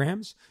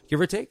 nanograms, give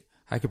or take.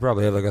 I could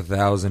probably have like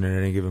 1,000 at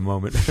any given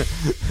moment.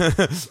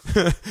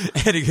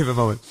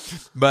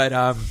 But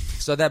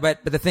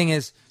but the thing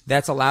is,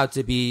 that's allowed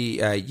to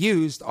be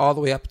used all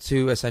the way up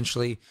to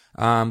essentially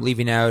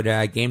leaving out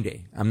game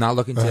day. I'm not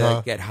looking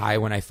to get high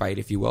when I fight,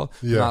 if you will.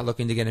 Yeah. I'm not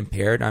looking to get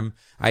impaired.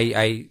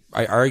 I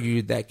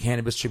argued that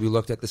cannabis should be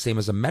looked at the same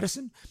as a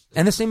medicine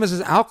and the same as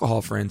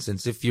alcohol, for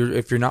instance. If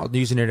you're not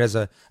using it as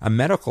a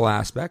medical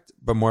aspect,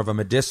 but more of a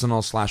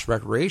medicinal /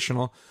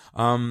 recreational,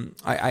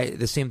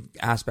 the same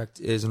aspect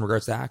is in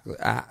regards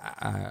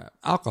to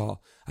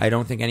alcohol. I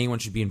don't think anyone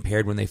should be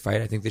impaired when they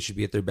fight. I think they should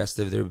be at their best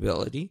of their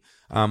ability.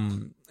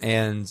 And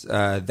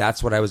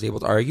that's what I was able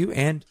to argue.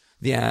 And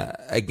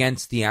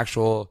against the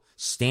actual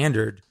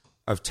standard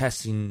of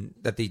testing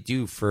that they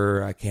do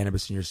for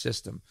cannabis in your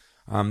system.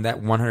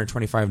 That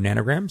 125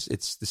 nanograms,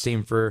 it's the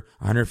same for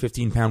a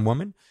 115-pound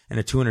woman and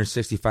a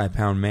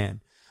 265-pound man.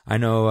 I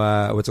know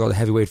what's called a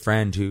heavyweight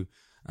friend who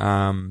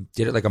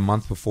did it like a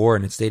month before,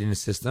 and it stayed in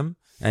his system.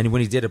 And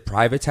when he did a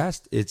private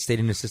test, it stayed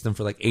in his system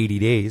for like 80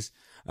 days.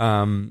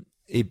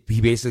 He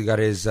basically got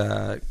his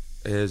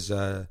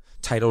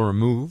title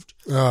removed,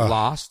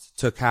 lost,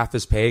 took half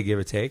his pay, give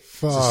or take,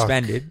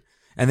 suspended.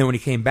 And then when he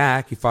came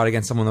back, he fought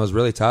against someone that was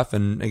really tough.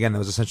 And again, that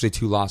was essentially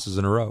 2 losses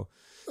in a row.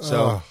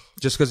 So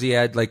just because he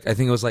had I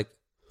think it was like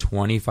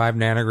 25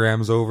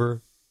 nanograms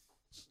over.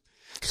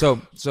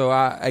 So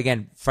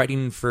again,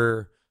 fighting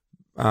for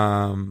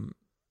what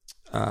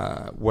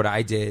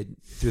I did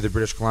through the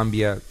British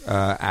Columbia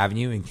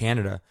Avenue in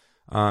Canada,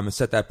 and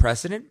set that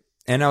precedent.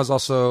 And I was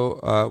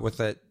also with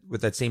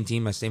that same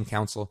team, my same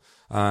council,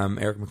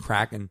 Eric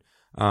McCracken.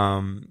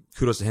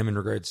 Kudos to him in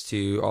regards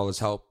to all his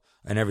help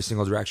in every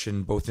single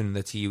direction, both in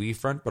the TUE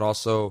front, but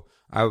also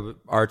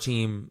our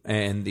team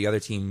and the other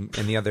team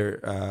and the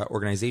other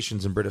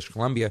organizations in British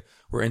Columbia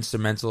were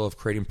instrumental of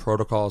creating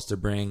protocols to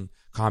bring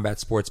combat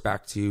sports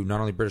back to not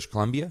only British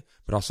Columbia,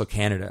 but also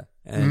Canada.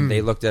 And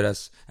they looked at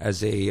us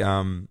as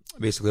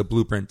basically a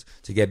blueprint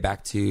to get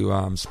back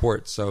to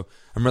sports. So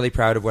I'm really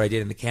proud of what I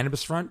did in the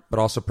cannabis front, but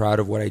also proud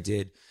of what I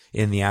did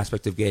in the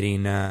aspect of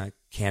getting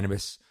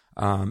combat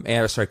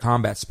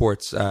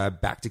sports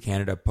back to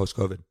Canada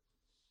post-COVID.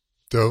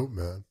 Dope,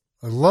 man.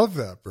 I love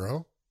that,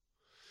 bro.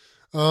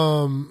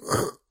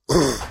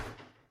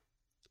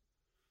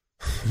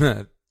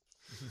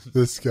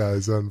 This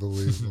guy's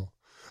unbelievable.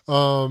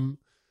 Do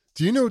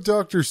you know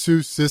Dr.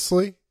 Sue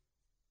Sisley?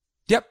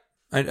 Yep.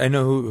 I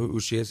know who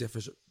she is. Yeah, for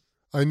sure.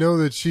 I know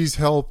that she's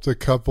helped a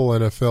couple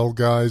NFL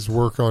guys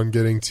work on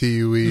getting TUEs.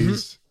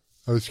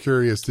 Mm-hmm. I was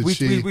curious.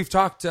 We've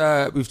talked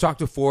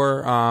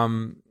before.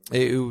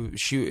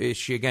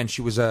 She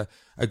was a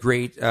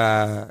great,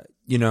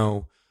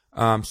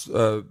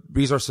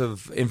 resource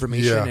of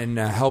information and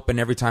help. And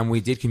every time we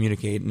did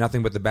communicate,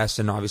 nothing but the best.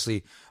 And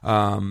obviously,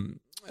 my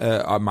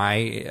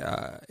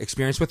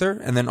experience with her,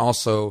 and then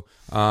also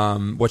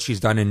what she's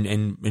done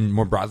in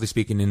more broadly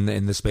speaking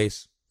in the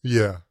space.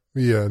 Yeah.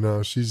 Yeah,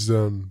 no, she's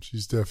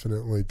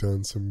definitely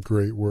done some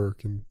great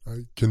work and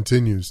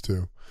continues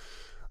to.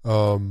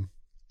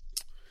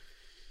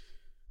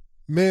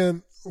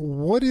 Man,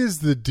 what is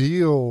the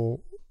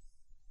deal?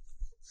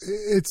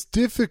 It's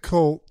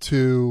difficult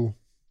to,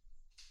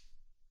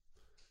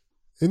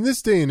 in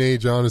this day and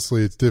age,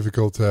 honestly, it's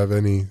difficult to have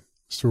any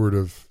sort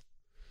of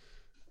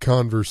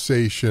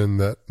conversation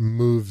that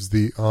moves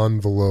the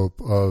envelope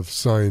of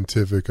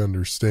scientific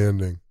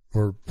understanding.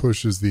 Or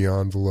pushes the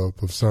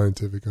envelope of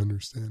scientific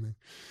understanding.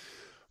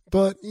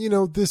 But,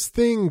 this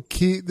thing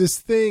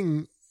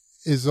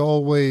is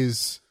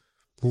always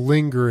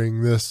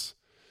lingering, this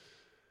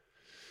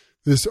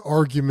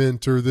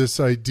argument or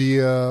this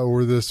idea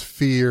or this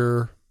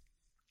fear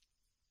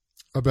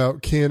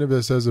about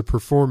cannabis as a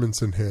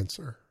performance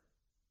enhancer.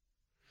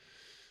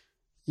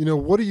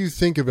 What do you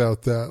think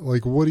about that?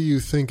 Like, what do you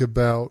think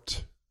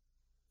about...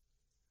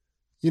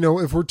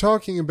 if we're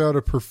talking about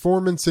a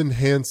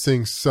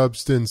performance-enhancing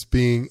substance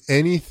being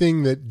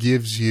anything that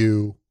gives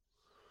you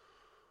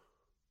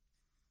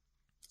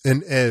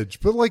an edge,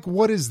 but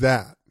what is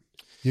that?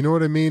 You know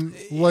what I mean?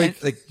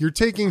 You're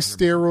taking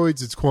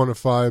steroids, it's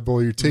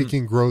quantifiable. You're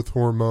taking growth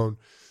hormone,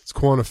 it's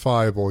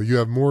quantifiable. You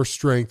have more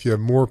strength, you have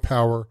more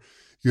power,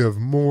 you have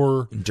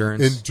more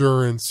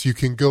endurance. You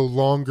can go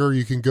longer,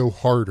 you can go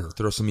harder.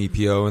 Throw some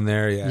EPO in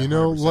there, yeah.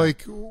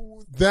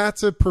 100%.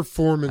 That's a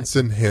performance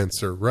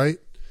enhancer, right?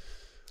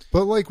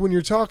 But when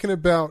you're talking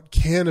about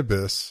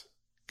cannabis,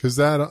 because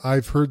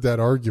I've heard that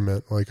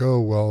argument,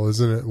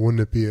 wouldn't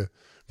it be a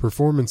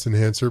performance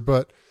enhancer?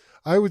 But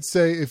I would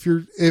say if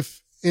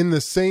in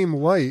the same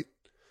light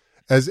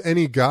as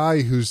any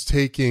guy who's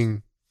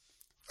taking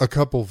a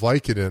couple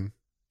Vicodin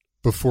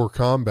before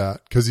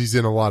combat because he's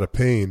in a lot of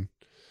pain,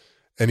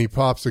 and he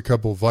pops a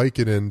couple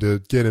Vicodin to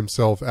get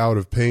himself out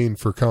of pain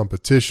for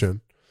competition,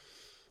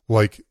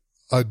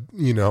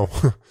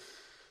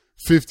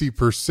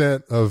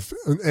 50% of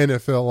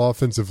NFL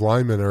offensive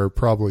linemen are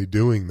probably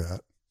doing that.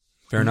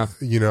 Fair enough.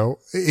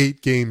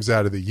 8 games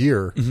out of the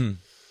year. Mm-hmm.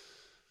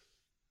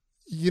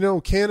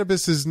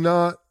 Cannabis is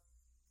not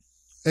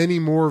any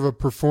more of a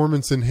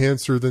performance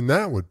enhancer than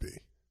that would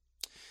be.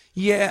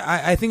 Yeah,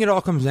 I think it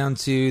all comes down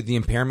to the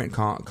impairment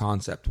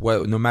concept.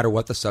 No matter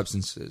what the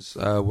substance is,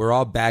 we're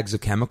all bags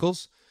of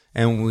chemicals,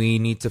 and we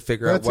need to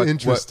figure out That's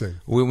interesting.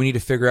 we need to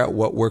figure out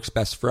what works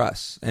best for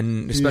us,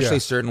 and especially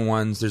certain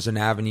ones. There's an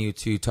avenue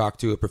to talk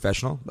to a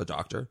professional, a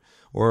doctor,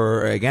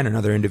 or again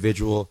another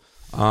individual,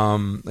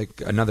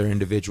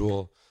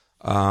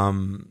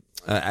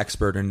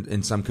 expert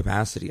in some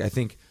capacity. I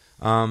think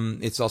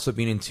it's also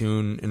being in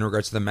tune in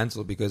regards to the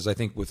mental, because I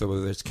think with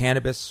whether it's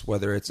cannabis,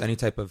 whether it's any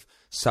type of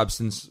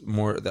substance,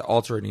 more the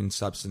altering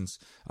substance,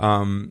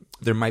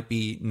 there might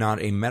be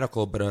not a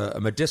medical but a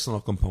medicinal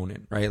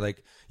component, right?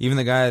 Like even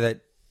the guy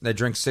that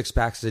drinks 6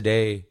 packs a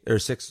day or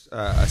six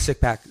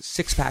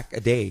pack a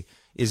day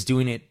is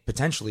doing it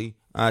potentially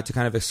to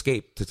kind of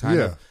escape, to kind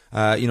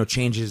of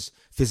change his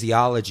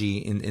physiology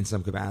in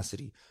some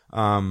capacity.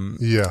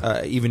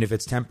 Even if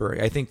it's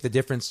temporary. I think the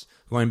difference,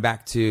 going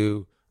back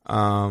to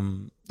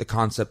the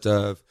concept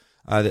of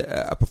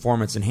a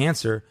performance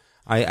enhancer,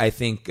 I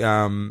think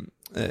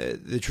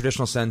the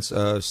traditional sense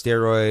of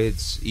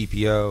steroids,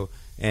 EPO,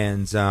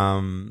 and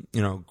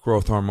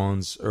growth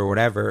hormones or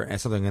whatever,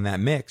 and something in that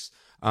mix,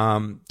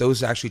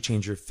 those actually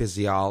change your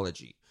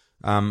physiology.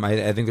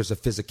 I think there's a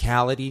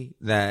physicality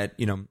that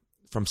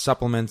from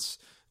supplements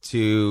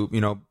to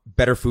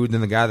better food than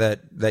the guy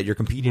that you're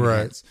competing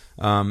against.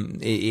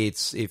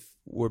 It's if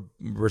we're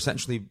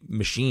essentially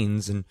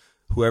machines, and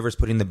whoever's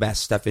putting the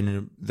best stuff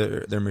in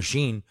their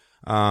machine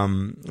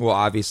will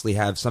obviously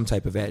have some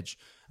type of edge.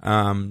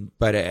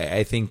 But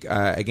I think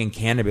again,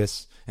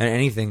 cannabis and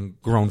anything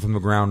grown from the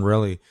ground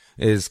really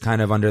is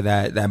kind of under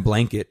that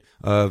blanket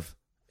of,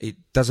 it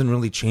doesn't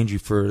really change you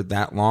for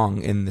that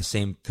long in the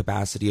same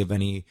capacity of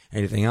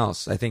anything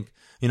else. I think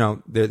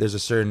there's a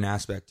certain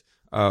aspect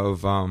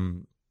of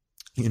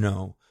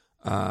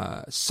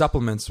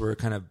supplements where it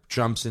kind of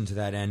jumps into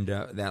that end,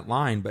 that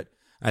line, but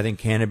I think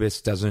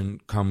cannabis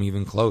doesn't come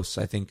even close.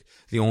 I think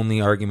the only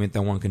argument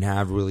that one can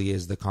have really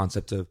is the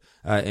concept of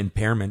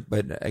impairment.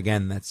 But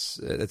again, that's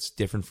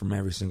different from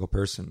every single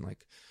person.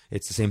 Like,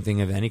 it's the same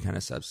thing of any kind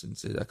of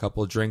substance. A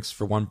couple of drinks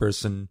for one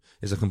person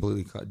is a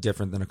completely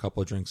different than a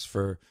couple of drinks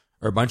or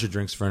a bunch of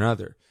drinks for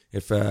another.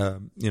 If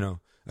a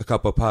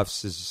couple of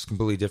puffs is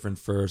completely different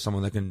for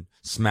someone that can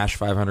smash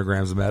 500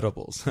 grams of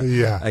edibles.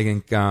 Yeah. I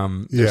think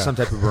there's some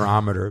type of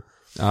barometer,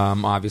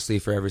 obviously,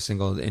 for every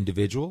single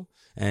individual.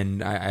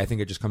 And I think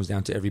it just comes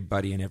down to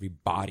everybody, and every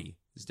body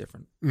is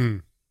different.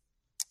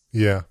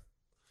 Yeah.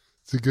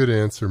 It's a good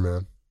answer,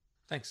 man.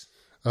 Thanks.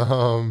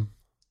 The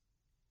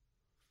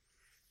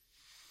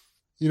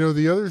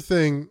other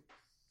thing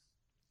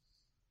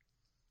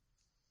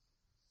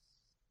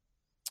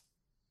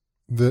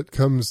that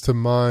comes to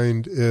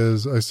mind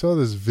is I saw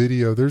this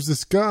video. There's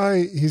this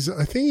guy,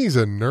 I think he's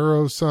a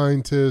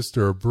neuroscientist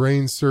or a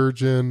brain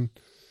surgeon.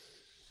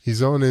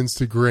 He's on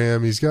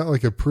Instagram. He's got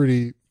like a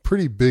pretty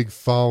big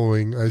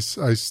following. I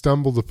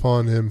stumbled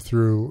upon him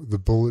through the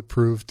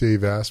Bulletproof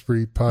Dave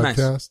Asprey podcast.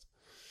 Nice.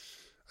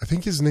 I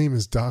think his name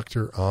is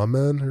Dr.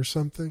 Amen or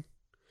something.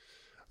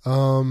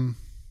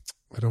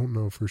 I don't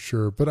know for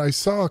sure, but I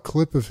saw a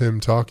clip of him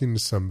talking to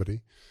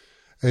somebody,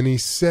 and he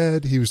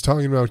said he was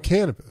talking about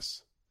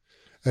cannabis,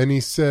 and he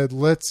said,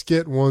 let's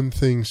get one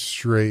thing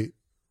straight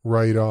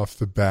right off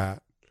the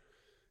bat.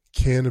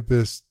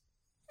 Cannabis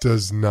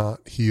does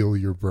not heal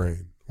your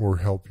brain or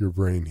help your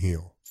brain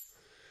heal.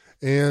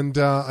 And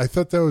I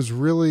thought that was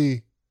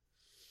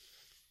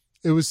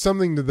it was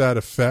something to that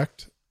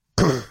effect.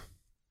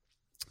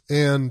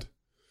 And,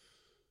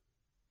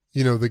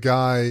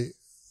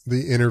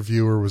 the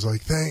interviewer was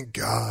like, thank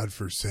God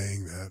for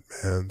saying that,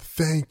 man.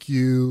 Thank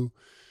you.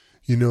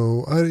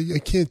 I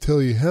can't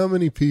tell you how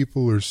many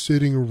people are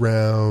sitting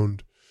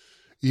around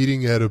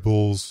eating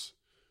edibles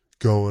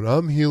going,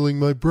 I'm healing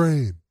my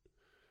brain.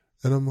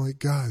 And I'm like,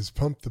 guys,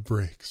 pump the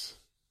brakes.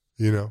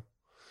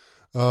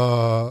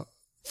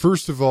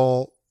 First of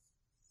all,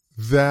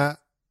 that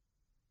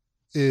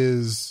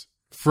is,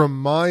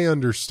 from my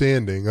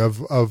understanding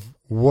of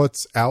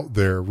what's out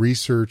there,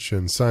 research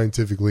and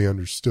scientifically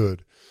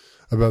understood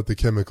about the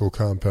chemical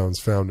compounds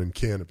found in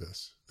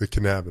cannabis, the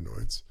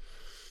cannabinoids,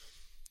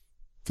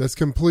 that's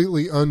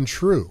completely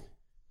untrue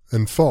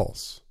and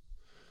false,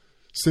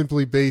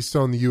 simply based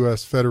on the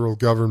U.S. federal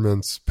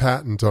government's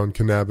patent on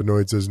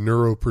cannabinoids as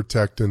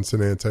neuroprotectants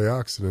and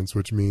antioxidants,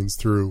 which means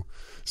through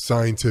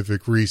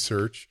scientific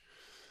research,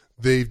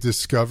 they've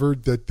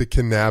discovered that the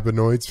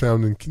cannabinoids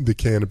found in the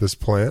cannabis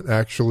plant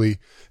actually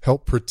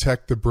help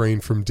protect the brain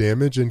from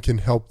damage and can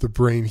help the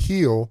brain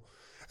heal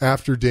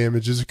after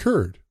damage has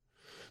occurred.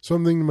 So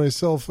I'm thinking to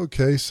myself,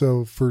 okay,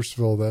 so first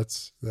of all,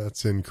 that's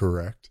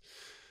incorrect.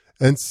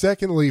 And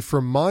secondly,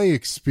 from my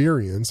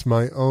experience,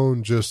 my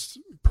own just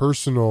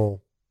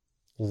personal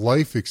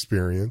life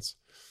experience,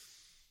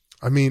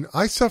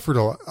 I suffered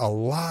a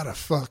lot of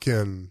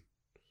fucking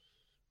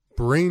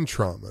brain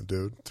trauma,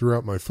 dude,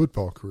 throughout my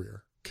football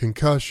career.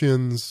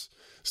 Concussions,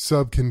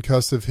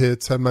 subconcussive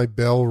hits, had my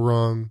bell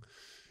rung,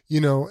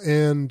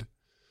 and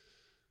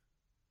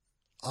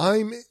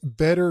I'm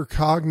better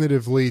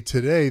cognitively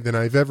today than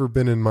I've ever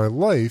been in my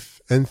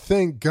life. And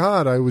thank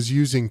God I was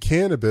using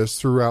cannabis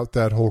throughout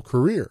that whole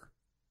career,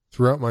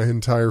 throughout my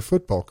entire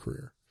football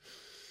career.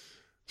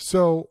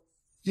 So,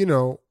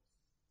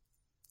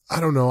 I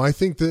don't know. I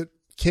think that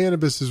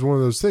cannabis is one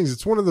of those things.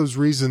 It's one of those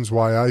reasons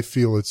why I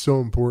feel it's so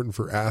important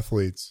for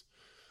athletes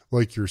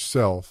like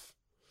yourself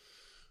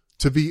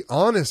to be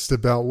honest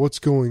about what's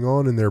going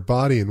on in their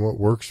body and what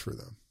works for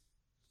them,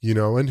 you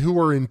know, and who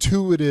are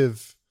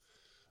intuitive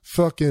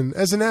fucking,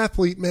 as an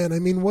athlete, man, I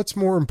mean, what's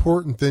more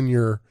important than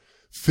your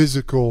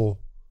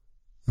physical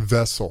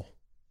vessel?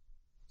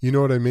 You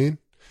know what I mean?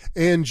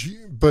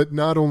 But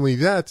not only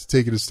that, to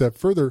take it a step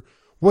further,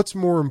 what's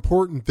more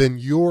important than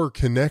your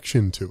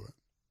connection to it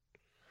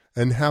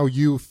and how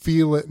you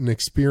feel it and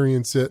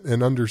experience it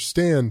and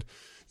understand,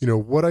 you know,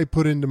 what I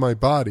put into my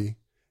body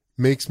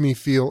makes me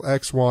feel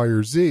X, Y,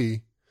 or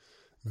Z.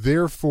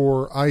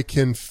 Therefore, I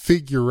can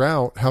figure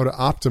out how to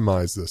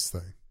optimize this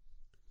thing,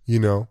 you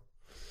know?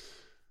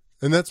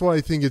 And that's why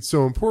I think it's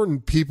so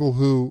important, people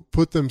who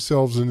put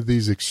themselves into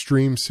these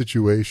extreme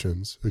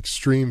situations,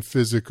 extreme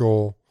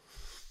physical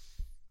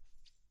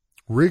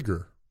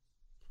rigor,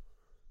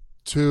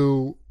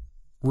 to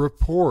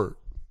report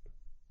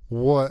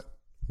what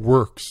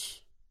works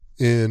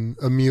in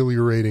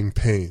ameliorating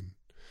pain,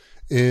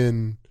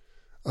 in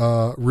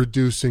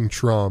reducing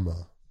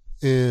trauma,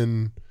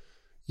 in,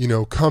 you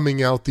know,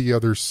 coming out the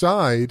other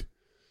side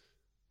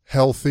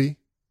healthy,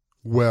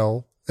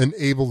 well, and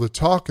able to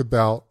talk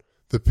about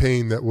the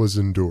pain that was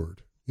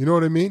endured. You know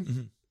what I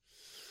mean?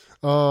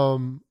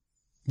 Mm-hmm.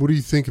 What do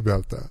you think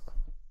about that?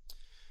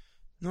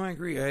 No, I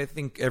agree. I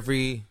think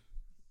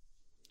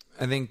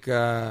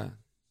to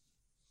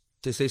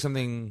say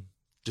something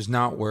does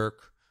not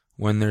work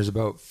when there's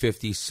about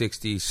 50,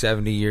 60,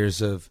 70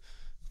 years of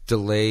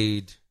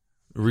delayed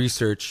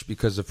research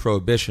because of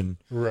prohibition.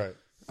 Right.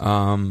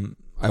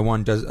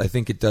 I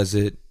think it does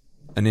it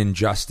an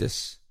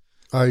injustice.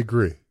 I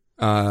agree.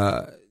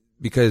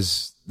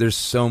 Because there's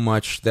so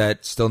much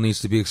that still needs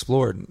to be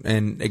explored.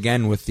 And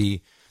again, with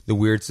the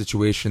weird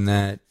situation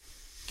that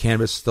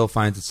cannabis still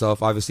finds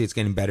itself, obviously it's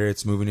getting better.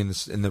 It's moving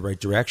in the right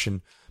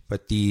direction.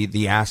 But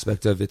the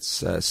aspect of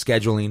its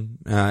scheduling,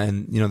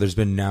 and, you know, there's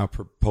been now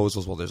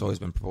proposals, well, there's always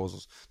been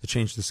proposals to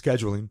change the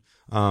scheduling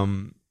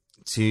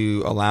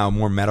to allow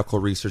more medical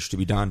research to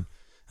be done.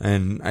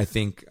 And I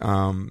think,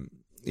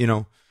 you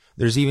know,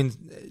 there's even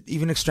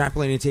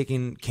extrapolating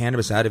taking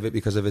cannabis out of it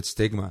because of its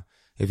stigma.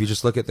 If you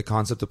just look at the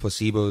concept of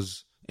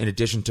placebos, in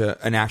addition to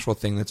an actual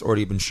thing that's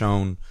already been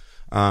shown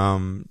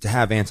to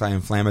have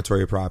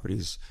anti-inflammatory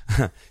properties, you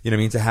know what I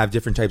mean, to have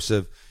different types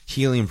of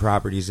healing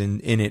properties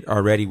in it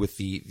already, with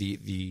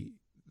the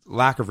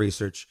lack of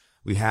research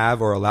we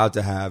have or allowed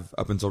to have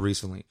up until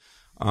recently.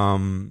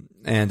 And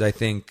I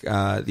think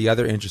the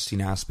other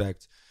interesting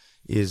aspect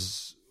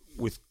is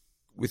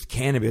with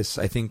cannabis.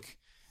 I think,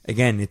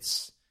 again,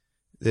 it's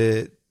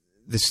the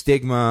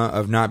stigma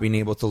of not being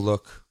able to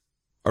look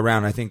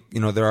around. I think, you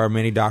know, there are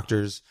many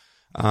doctors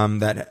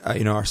that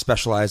you know, are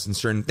specialized in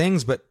certain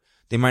things, but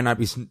they might not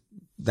be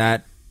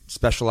that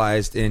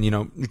specialized in, you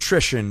know,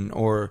 nutrition,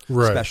 or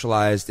right,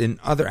 specialized in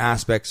other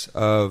aspects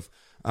of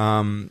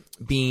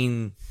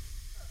being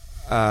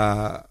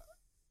a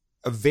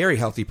very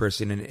healthy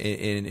person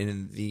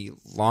in the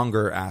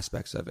longer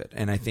aspects of it.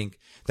 And I think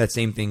that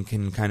same thing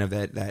can kind of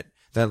that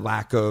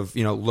lack of,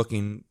 you know,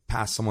 looking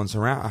past someone's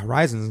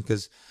horizons,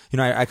 because, you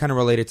know, I kind of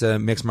relate it to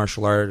mixed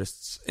martial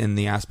artists in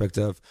the aspect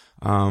of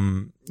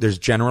there's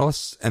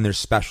generalists and there's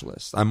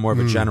specialists. I'm more of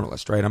a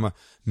generalist, right? I'm a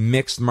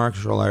mixed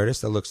martial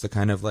artist that looks to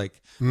kind of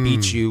like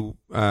beat you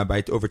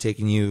by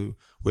overtaking you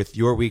with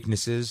your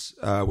weaknesses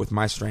with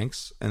my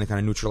strengths, and then kind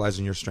of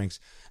neutralizing your strengths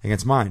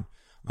against mine.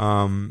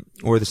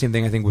 Or the same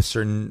thing, I think, with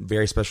certain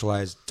very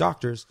specialized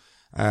doctors.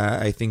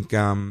 I think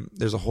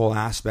there's a whole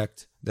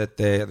aspect that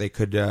they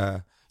could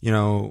you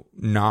know,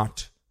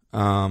 not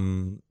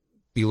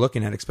be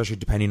looking at, especially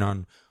depending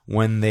on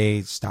when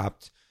they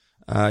stopped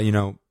you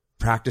know,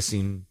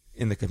 practicing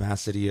in the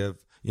capacity of,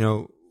 you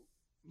know,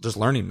 just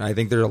learning. I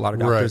think there are a lot of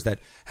doctors that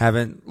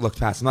haven't looked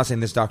past. I'm not saying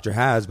this doctor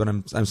has, but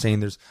I'm saying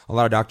there's a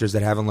lot of doctors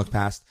that haven't looked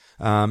past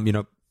you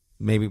know,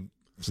 maybe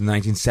in the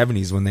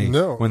 1970s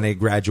when they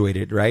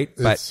graduated, right?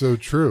 But it's so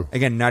true.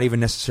 Again, not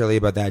even necessarily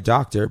about that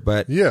doctor,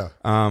 but yeah.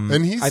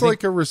 And he's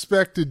like a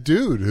respected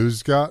dude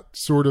who's got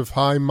sort of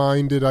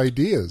high-minded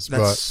ideas.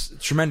 That's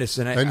tremendous.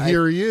 And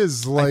here he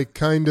is, like,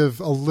 kind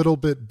of a little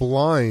bit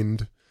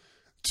blind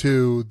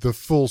to the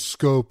full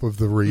scope of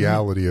the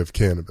reality of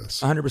cannabis.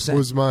 100%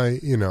 was my,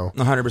 you know,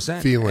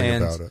 100% feeling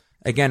about it.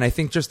 Again, I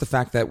think just the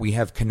fact that we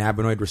have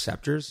cannabinoid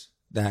receptors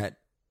that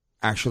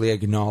actually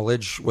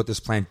acknowledge what this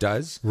plant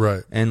does,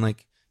 right? And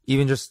like,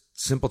 even just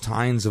simple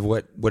tines of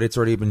what it's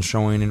already been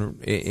showing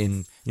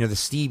in you know, the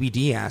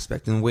CBD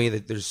aspect, and the way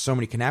that there's so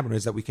many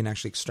cannabinoids that we can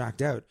actually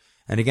extract out.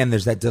 And again,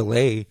 there's that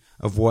delay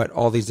of what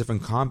all these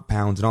different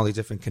compounds and all these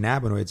different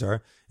cannabinoids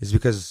are, is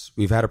because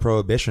we've had a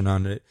prohibition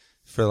on it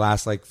for the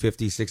last like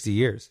 50, 60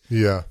 years.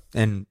 Yeah.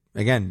 And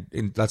again,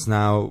 that's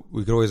now,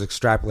 we could always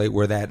extrapolate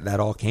where that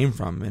all came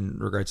from in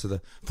regards to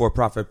the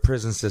for-profit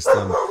prison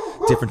system,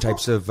 different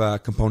types of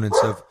components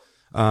of,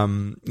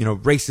 you know,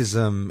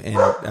 racism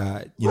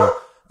and, you know,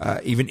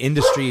 even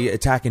industry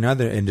attacking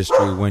other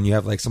industry, when you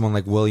have like someone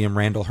like William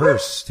Randall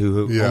Hearst,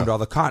 who owned all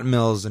the cotton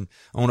mills and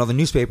owned all the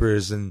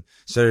newspapers and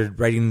started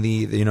writing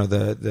the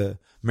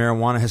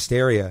marijuana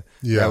hysteria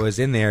that was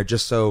in there,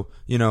 just so,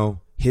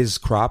 his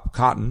crop,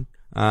 cotton,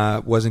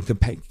 wasn't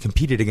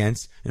competed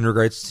against in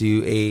regards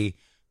to a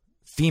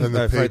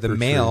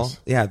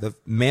the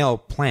male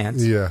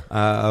plant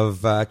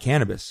of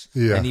cannabis.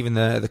 Yeah. And even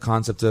the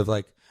concept of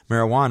like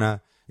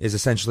marijuana is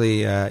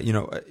essentially,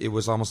 it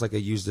was almost like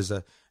used as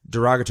a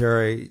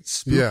derogatory,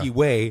 spooky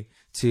way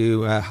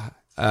to,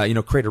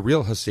 create a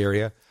real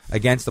hysteria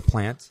against the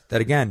plant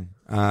that, again,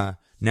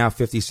 now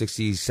 50,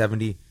 60,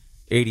 70,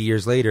 80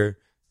 years later,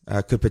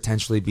 could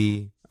potentially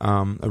be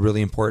a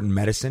really important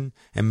medicine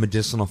and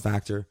medicinal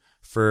factor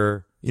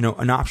for,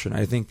 an option.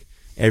 I think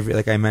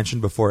like I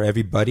mentioned before,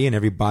 everybody and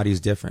every body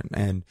is different.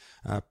 And,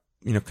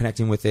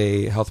 connecting with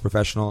a health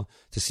professional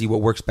to see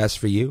what works best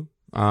for you.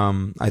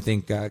 I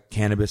think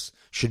cannabis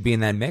should be in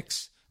that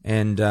mix.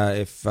 And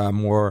if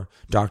more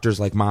doctors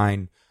like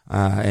mine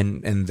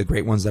and the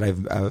great ones that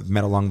I've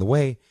met along the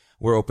way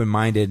were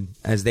open-minded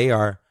as they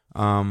are,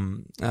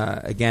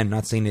 again,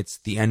 not saying it's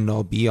the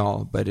end-all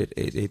be-all, but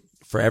it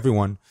for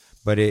everyone,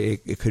 but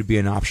it could be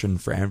an option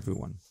for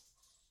everyone.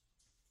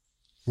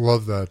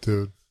 Love that,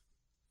 dude.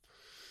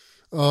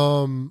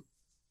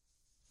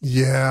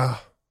 Yeah.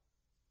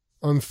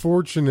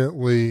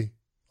 Unfortunately,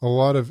 a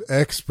lot of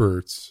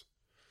experts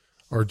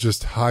are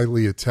just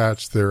highly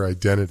attached to their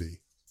identity.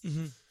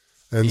 Mm-hmm.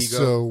 And ego.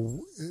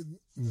 So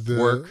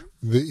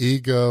the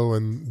ego,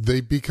 and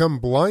they become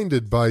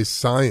blinded by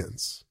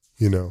science,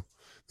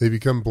 they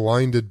become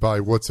blinded by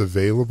what's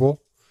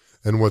available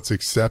and what's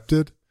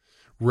accepted,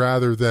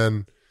 rather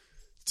than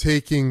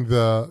taking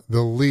the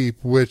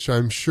leap, which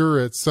I'm sure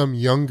at some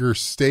younger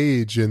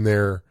stage in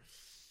their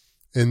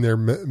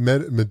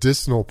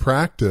medicinal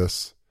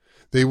practice,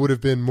 they would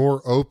have been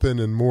more open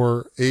and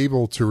more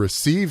able to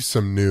receive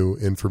some new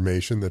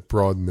information that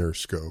broadened their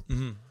scope.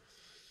 Mm-hmm.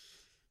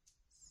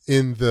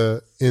 In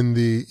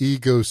the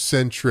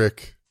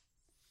egocentric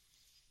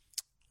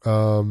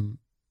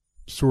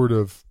sort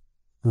of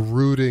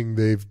rooting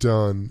they've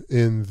done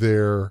in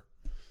their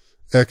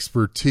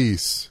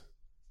expertise,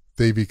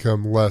 they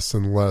become less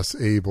and less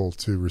able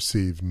to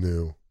receive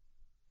new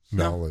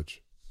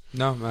knowledge.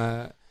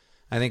 No,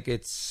 I think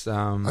it's...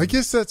 I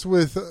guess that's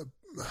with...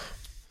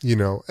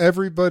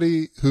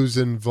 everybody who's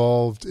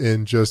involved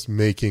in just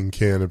making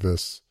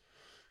cannabis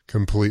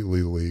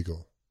completely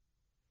legal.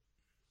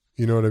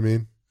 You know what I mean?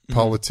 Mm-hmm.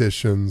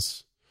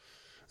 Politicians.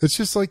 It's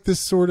just like this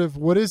sort of,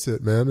 what is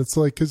it, man? It's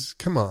like, 'cause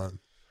come on,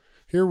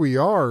 here we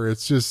are.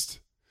 It's just,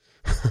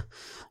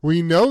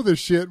 we know the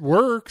shit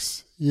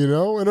works,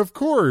 and of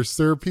course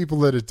there are people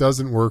that it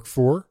doesn't work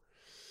for,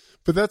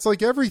 but that's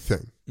like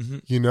everything,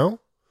 a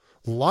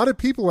lot of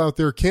people out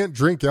there can't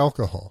drink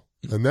alcohol,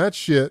 and that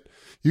shit,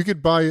 you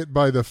could buy it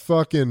by the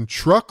fucking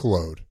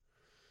truckload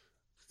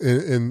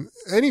in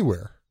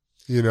anywhere,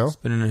 It's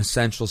been an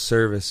essential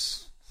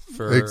service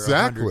for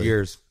 100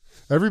 years.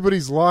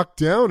 Everybody's locked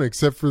down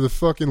except for the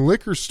fucking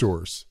liquor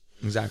stores.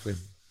 Exactly.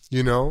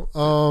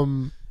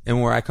 And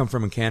where I come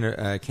from in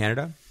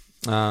Canada,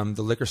 the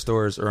liquor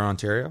stores are in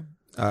Ontario,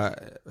 a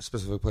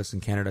specific place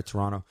in Canada,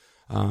 Toronto,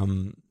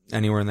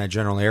 anywhere in that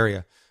general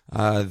area.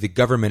 The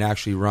government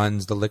actually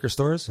runs the liquor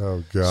stores.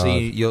 Oh God!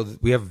 So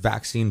we have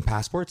vaccine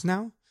passports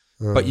now,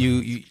 but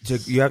you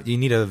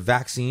need a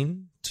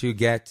vaccine to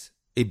get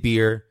a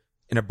beer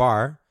in a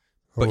bar,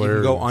 but you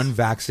can go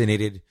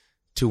unvaccinated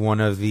to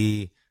one of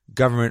the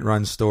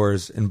government-run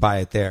stores and buy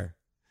it there.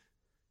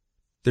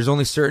 There's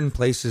only certain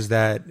places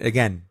that,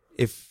 again,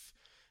 if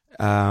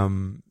I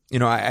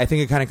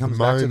think it kind of comes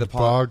back to the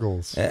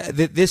boggles.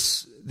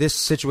 This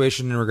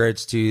situation in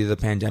regards to the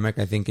pandemic,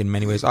 I think in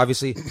many ways,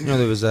 obviously,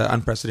 there was an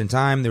unprecedented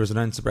time. There was an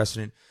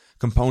unprecedented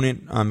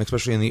component,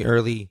 especially in the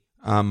early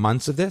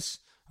months of this.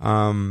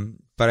 But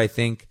I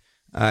think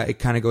it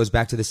kind of goes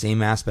back to the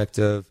same aspect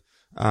of,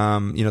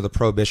 the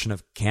prohibition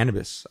of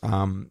cannabis.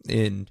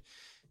 And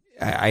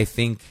I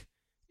think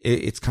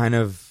it's kind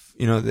of,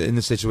 in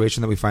the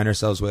situation that we find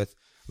ourselves with,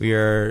 we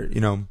are,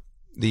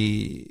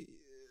 the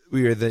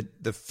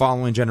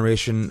following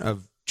generation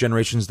of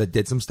generations that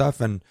did some stuff,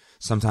 and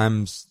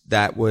sometimes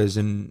that was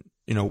and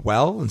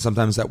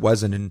sometimes that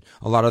wasn't, and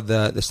a lot of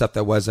the stuff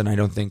that wasn't, I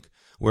don't think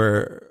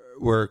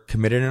we're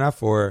committed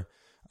enough or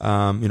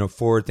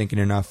forward thinking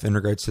enough in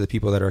regards to the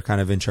people that are kind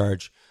of in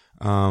charge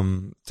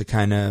to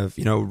kind of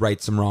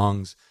right some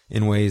wrongs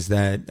in ways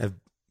that have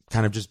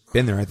kind of just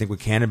been there. I think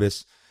with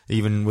cannabis,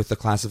 even with the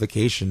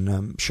classification,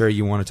 I'm sure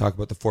you want to talk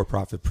about the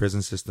for-profit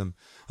prison system,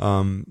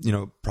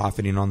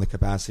 profiting on the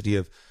capacity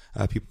of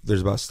people.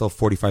 There's about still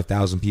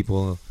 45,000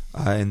 people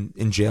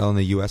in jail in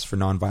the U.S. for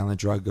nonviolent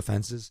drug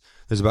offenses.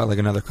 There's about like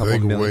another couple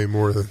million. Way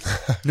more than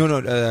that.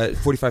 No,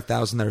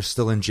 45,000 that are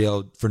still in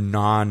jail for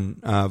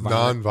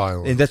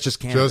nonviolent. And that's just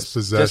cannabis. Just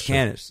possession. Just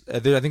cannabis. I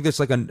think there's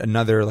like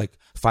another like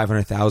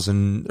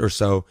 500,000 or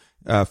so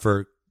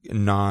for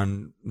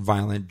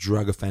non-violent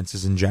drug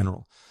offenses in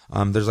general.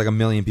 There's like 1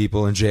 million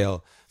people in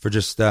jail for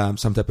just some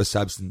type of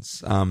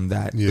substance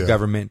that the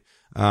government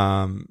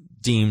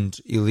deemed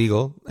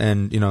illegal,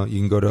 and you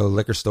can go to a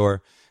liquor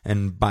store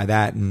and buy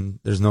that, and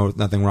there's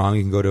nothing wrong.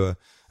 You can go to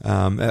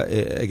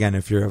again,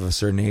 if you're of a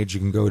certain age, you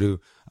can go to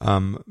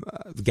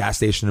the gas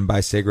station and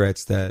buy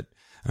cigarettes that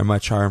are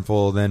much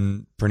harmful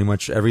than pretty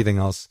much everything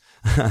else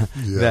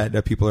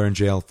that people are in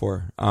jail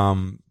for.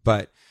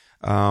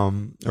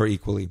 Or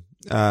equally.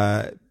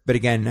 But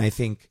again, I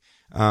think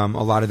a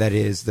lot of that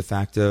is the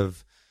fact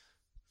of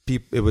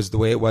it was the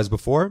way it was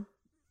before,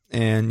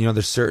 and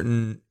there's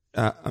certain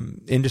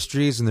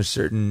industries and there's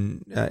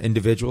certain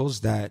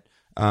individuals that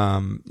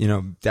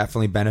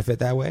definitely benefit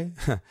that way.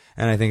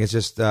 And I think it's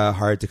just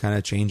hard to kind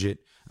of change it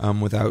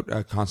without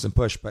a constant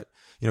push. But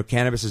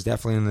cannabis is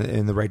definitely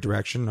in the right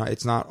direction.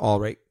 It's not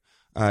all right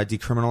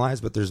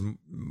decriminalized, but there's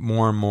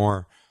more and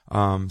more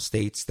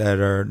states that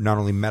are not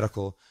only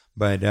medical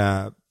but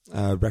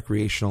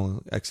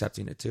recreational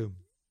accepting it too.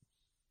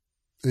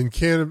 In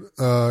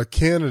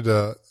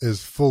Canada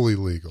is fully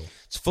legal.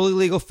 It's fully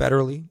legal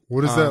federally.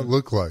 What does that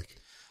look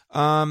like?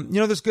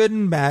 There's good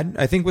and bad.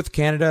 I think with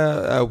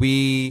Canada,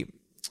 we're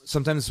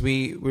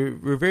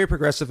very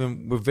progressive,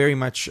 and we very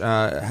much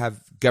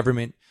have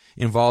government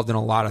involved in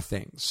a lot of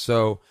things.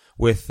 So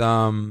with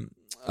legalization,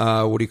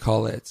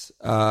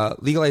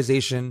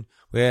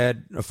 we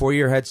had a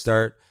 4-year head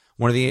start.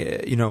 One of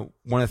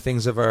the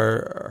things of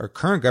our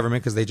current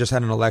government, because they just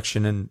had an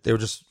election and they were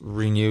just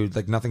renewed,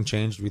 like nothing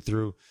changed. We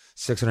threw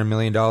 $600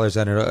 million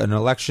at an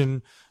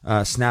election,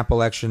 snap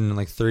election in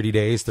like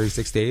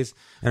 36 days.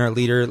 And our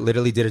leader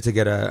literally did it to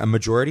get a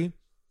majority.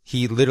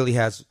 He literally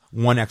has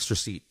one extra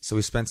seat. So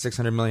we spent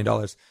 $600 million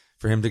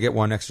for him to get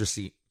one extra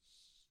seat.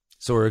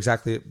 So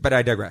but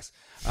I digress.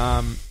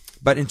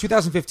 But in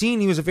 2015,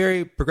 he was a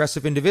very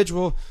progressive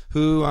individual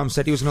who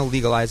said he was going to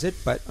legalize it.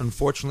 But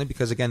unfortunately,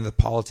 because again, the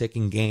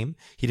politicking game,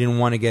 he didn't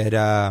want to get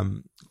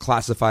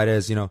classified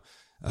as,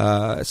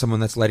 someone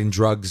that's letting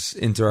drugs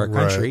into our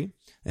country. Right.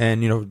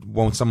 And,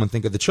 won't someone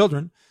think of the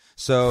children?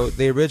 So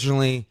they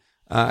originally,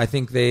 I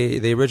think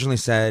they originally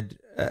said,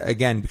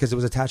 again, because it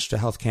was attached to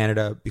Health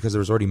Canada, because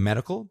there was already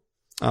medical,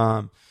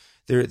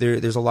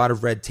 there's a lot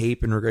of red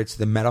tape in regards to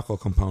the medical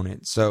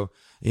component. So,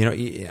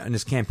 in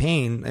this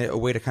campaign, a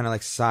way to kind of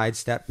like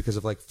sidestep because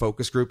of like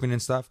focus grouping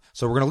and stuff.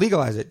 So we're going to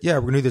legalize it. Yeah,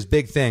 we're going to do this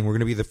big thing. We're going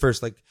to be the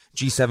first like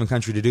G7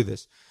 country to do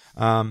this.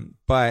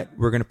 But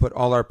we're going to put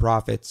all our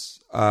profits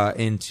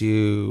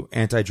into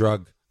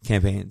anti-drug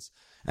campaigns.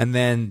 And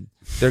then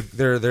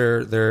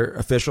their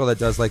official that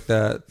does like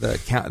the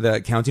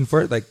accounting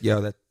for it, like,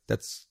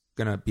 that's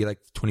going to be like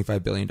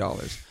 $25 billion. They're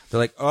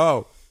like,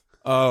 oh,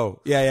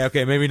 yeah,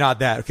 okay, maybe not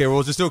that. Okay,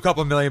 we'll just do a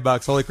couple $1 million.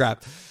 Holy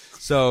crap.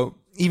 So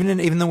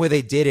even the way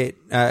they did it,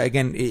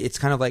 again, it's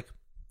kind of like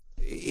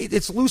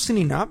it's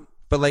loosening up,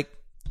 but like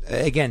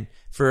again,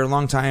 for a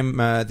long time,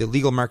 the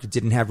legal market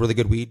didn't have really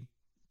good weed,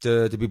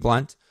 to be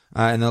blunt,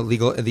 and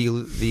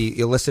the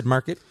illicit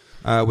market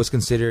was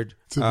considered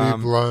to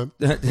be blunt.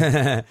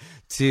 It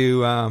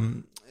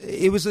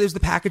was the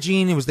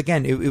packaging. It was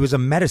it was a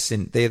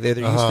medicine. They're used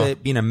to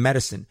it being a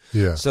medicine.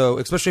 Yeah. So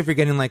especially if you're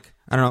getting like,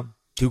 I don't know,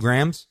 2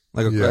 grams,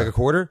 like a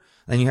quarter,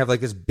 and you have like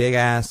this big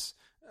ass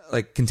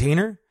like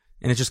container,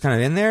 and it's just kind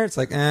of in there. It's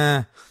like,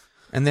 eh.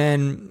 And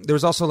then there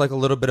was also like a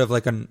little bit of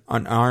like an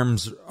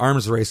arms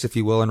race, if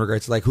you will, in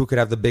regards to like who could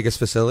have the biggest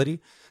facility.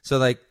 So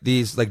like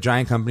these like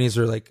giant companies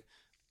are like,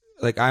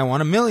 I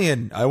want 1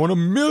 million. I want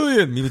 1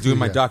 million. Me doing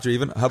my doctor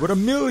even. How about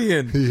 1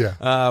 million?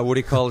 Yeah. What do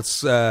you call it?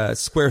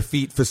 Square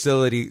feet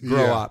facility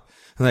grow up.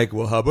 And like,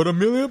 well, how about 1.5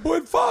 million?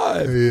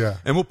 Yeah.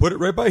 And we'll put it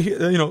right by here,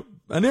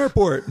 an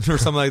airport or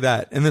something like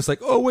that. And it's like,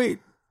 oh wait,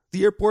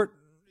 the airport,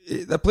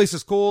 that place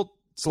is cold.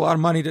 It's a lot of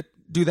money to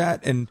do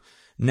that. And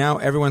now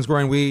everyone's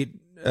growing weed,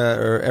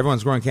 or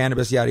everyone's growing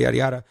cannabis, yada, yada,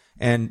 yada.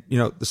 And,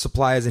 the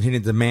supply isn't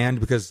hitting demand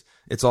because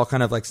it's all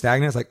kind of like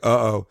stagnant. It's like,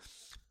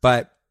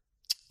 but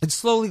it's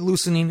slowly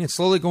loosening. It's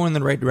slowly going in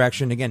the right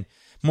direction. Again,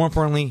 more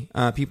importantly,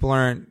 people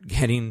aren't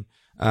getting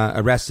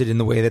arrested in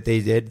the way that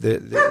they did.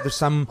 There's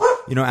some,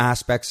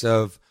 aspects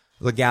of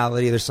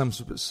legality. There's some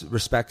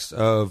respects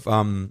of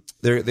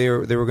they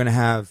were going to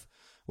have,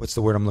 what's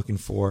the word I'm looking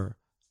for?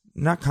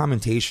 Not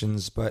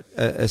commentations, but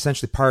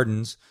essentially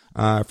pardons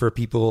for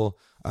people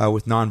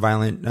with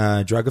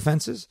nonviolent drug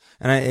offenses.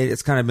 And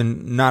it's kind of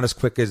been not as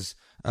quick as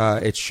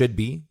it should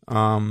be.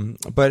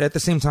 But at the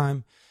same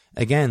time,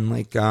 again,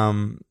 like,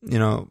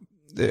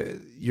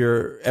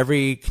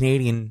 every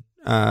Canadian,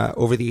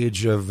 over the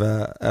age of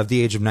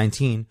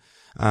 19,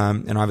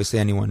 and obviously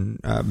anyone,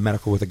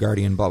 medical with a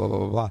guardian, blah, blah, blah,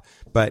 blah, blah,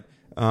 but,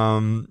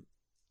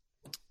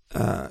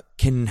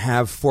 can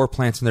have 4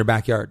 plants in their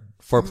backyard,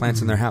 4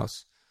 plants in their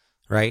house,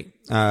 right?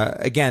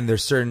 Again,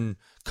 there's certain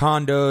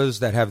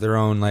condos that have their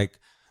own, like,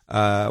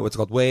 what's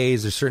called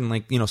ways. There's certain,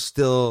 like,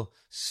 still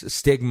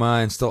stigma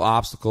and still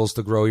obstacles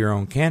to grow your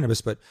own cannabis,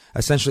 but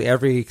essentially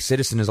every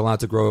citizen is allowed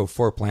to grow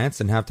 4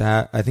 plants and have to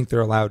have, I think they're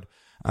allowed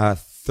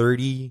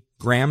 30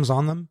 grams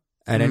on them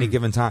at any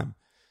given time.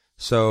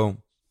 So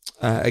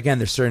again,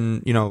 there's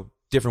certain,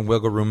 different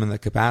wiggle room in the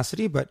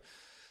capacity, but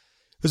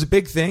it was a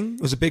big thing.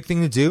 It was a big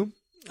thing to do.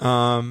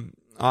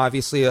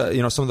 Obviously,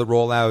 some of the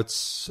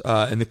rollouts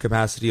in the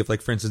capacity of,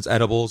 like, for instance,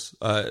 edibles,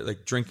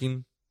 like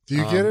drinking. Do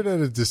you get it at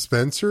a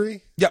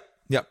dispensary? Yep.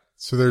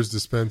 So there's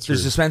dispensaries.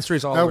 There's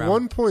dispensaries all around. At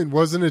one point,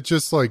 wasn't it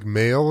just like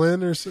mail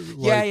in or something?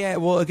 Yeah.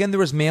 Well, again, there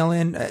was mail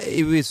in.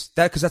 It was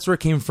that because that's where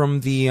it came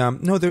from.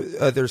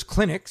 There's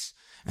clinics,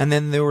 and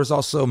then there was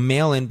also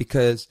mail in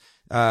because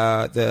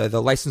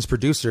the licensed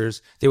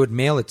producers, they would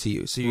mail it to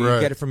you, so you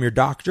get it from your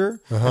doctor,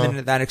 and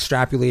then that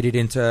extrapolated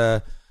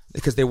into.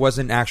 Because they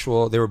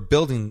were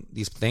building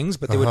these things,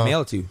 but they would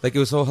mail it to you. Like, it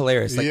was so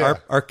hilarious. Like,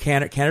 our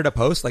Canada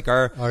Post, like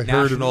our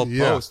national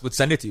post would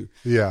send it to you.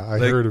 Yeah, I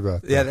heard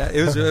about that. Yeah,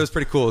 it was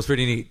pretty cool. It was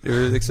pretty neat. It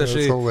was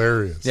especially That's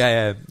hilarious.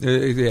 Yeah,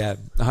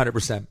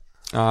 100%.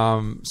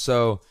 What was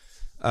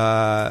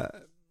I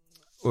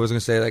going to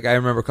say? Like, I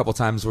remember a couple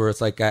times where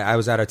it's like I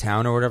was out of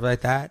town or whatever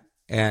like that,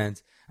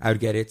 and I would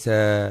get it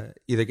to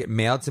either get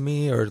mailed to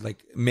me or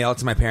like mailed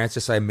to my parents,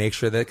 just so I make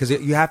sure that, because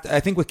you have to, I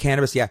think with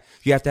cannabis, you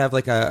have to have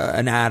like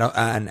an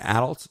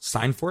adult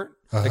sign for it,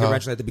 like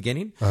originally at the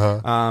beginning.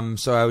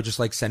 So I would just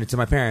like send it to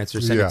my parents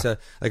or send it to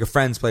like a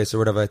friend's place or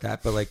whatever like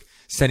that. But like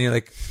sending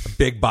like a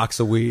big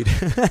box of weed,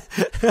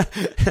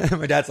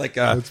 my dad's like,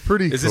 "That's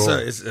pretty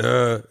cool.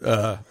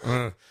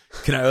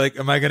 Can I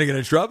am I gonna get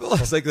in trouble?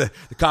 It's like the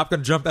cop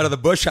gonna jump out of the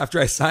bush after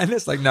I sign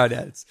this? Like, no,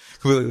 Dad, it's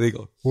completely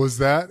legal." Was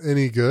that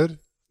any good?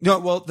 No,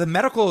 well, the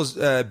medical has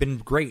been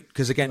great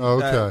because, again,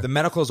 the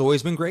medical has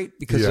always been great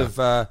because of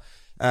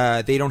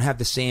they don't have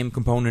the same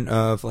component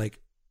of, like,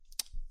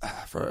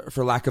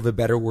 for lack of a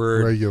better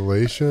word,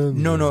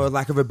 regulation. No,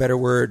 lack of a better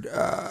word.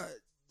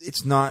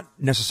 It's not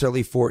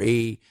necessarily for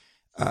a.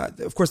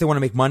 Of course, they want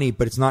to make money,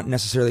 but it's not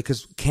necessarily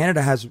because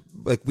Canada has,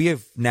 like, we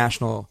have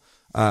national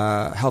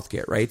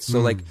healthcare, right?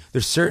 So like,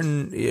 there's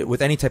certain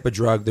with any type of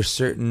drug, there's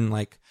certain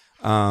like.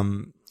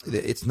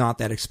 It's not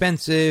that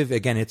expensive.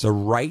 Again, it's a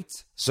right,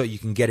 so you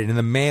can get it in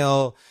the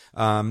mail.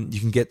 You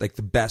can get like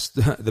the best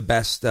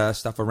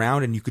stuff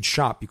around, and you could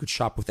shop. You could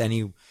shop with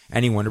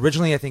anyone.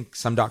 Originally, I think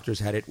some doctors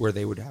had it where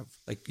they would have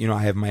like,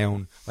 I have my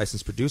own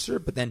licensed producer,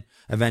 but then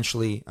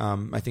eventually,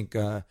 I think,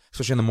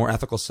 especially on the more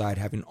ethical side,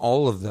 having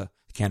all of the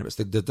cannabis,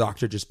 the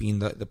doctor just being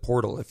the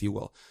portal, if you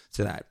will,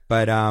 to that.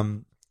 But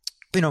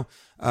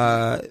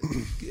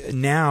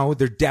now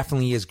there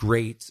definitely is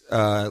great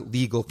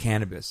legal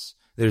cannabis.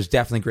 There's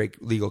definitely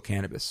great legal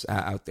cannabis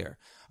out there.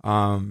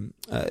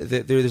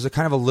 There's a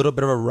kind of a little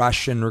bit of a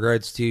rush in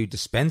regards to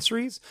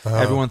dispensaries.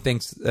 Everyone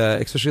thinks,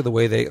 especially the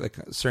way they like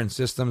certain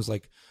systems,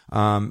 like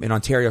in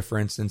Ontario, for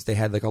instance, they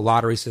had like a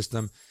lottery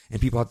system,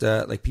 and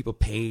people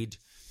paid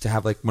to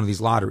have like one of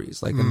these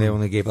lotteries, like, and they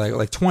only gave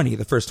like 20,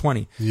 the first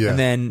 20, and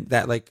then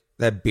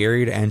that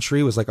barrier to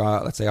entry was like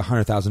let's say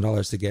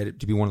 $100,000 to get it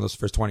to be one of those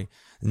first 20.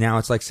 Now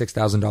it's like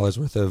 $6,000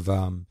 worth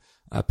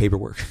of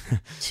paperwork.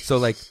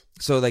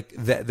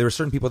 There were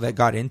certain people that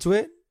got into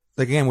it.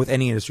 Like, again, with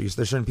any industries,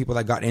 there's certain people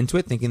that got into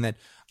it thinking that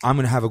I'm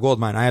going to have a gold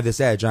mine. I have this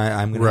edge.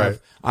 I'm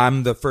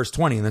the first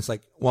 20. And it's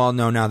like, well,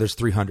 no, now there's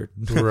 300.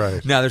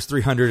 Right. Now there's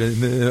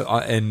 300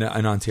 in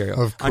Ontario.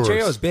 Of course.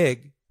 Ontario is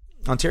big.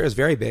 Ontario is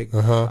very big.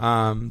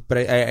 But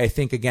I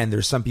think, again,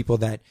 there's some people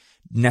that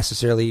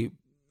necessarily,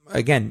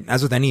 again,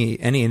 as with any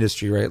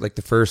industry, right? Like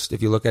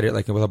if you look at it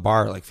like with a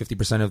bar, like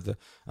 50%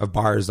 of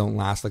bars don't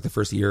last like the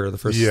first year or the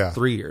first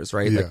 3 years,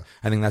 right? Yeah. Like,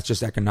 I think that's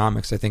just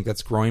economics. I think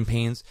that's growing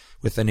pains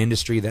with an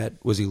industry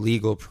that was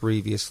illegal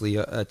previously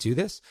to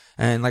this.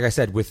 And like I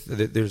said,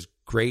 there's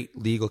great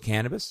legal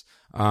cannabis,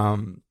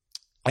 and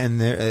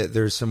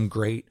there's some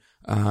great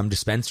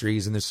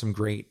dispensaries, and there's some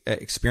great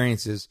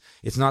experiences.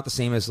 It's not the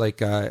same as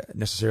like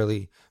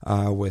necessarily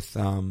with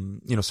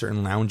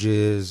certain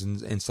lounges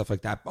and stuff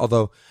like that.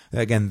 Although,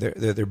 again,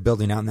 they're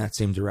building out in that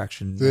same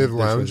direction. They have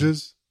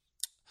lounges.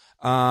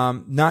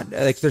 Not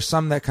like, there's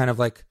some that kind of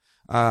like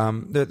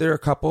there are a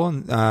couple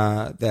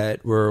that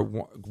were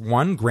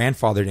one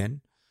grandfathered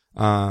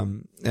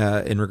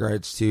in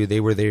regards to they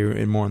were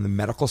more on the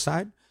medical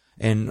side,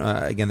 and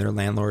again, their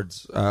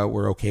landlords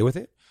were okay with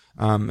it.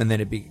 And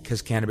then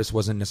because cannabis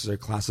wasn't necessarily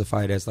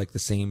classified as like the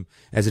same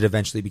as it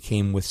eventually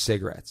became with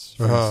cigarettes,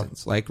 for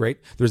instance. Like, right,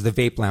 there was the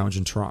vape lounge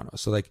in Toronto,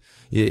 so like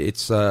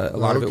it's a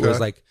lot of it was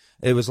like,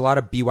 it was a lot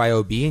of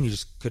BYOB, and you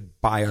just could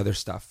buy other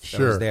stuff that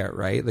was there,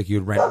 right? Like,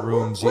 you'd rent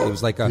rooms. It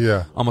was like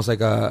almost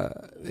like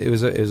it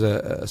was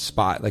a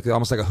spot, like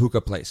almost like a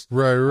hookah place,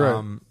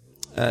 right.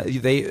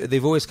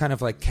 They've always kind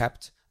of like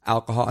kept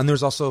alcohol, and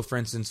there's also, for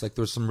instance, like,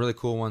 there was some really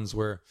cool ones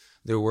where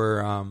there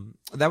were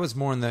that was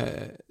more in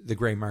the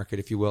gray market,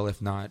 if you will,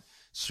 if not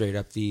straight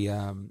up the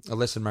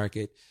illicit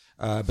market.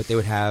 But they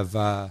would have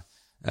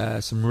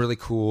some really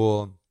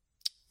cool,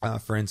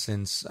 for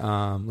instance,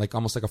 like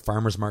almost like a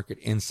farmer's market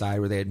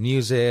inside, where they had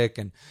music,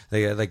 and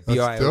they had like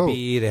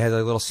BYOB. They had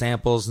like little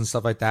samples and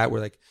stuff like that,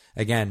 where, like,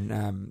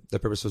 again, the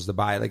purpose was to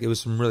buy. Like, it was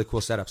some really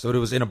cool setup. So it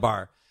was in a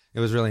bar. It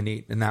was really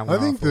neat. And that one,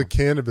 I think the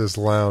cannabis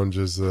lounge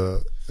is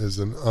an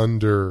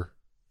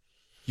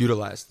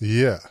utilized.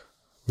 Yeah.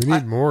 We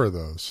need more of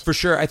those. For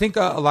sure. I think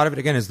a lot of it,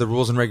 again, is the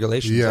rules and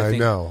regulations. Yeah, I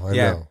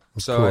know.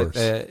 So course.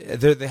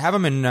 they have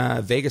them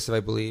in Vegas, I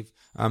believe.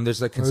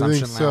 There's a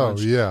consumption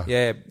lounge. So, yeah.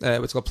 Yeah.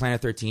 What's called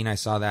Planet 13. I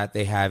saw that.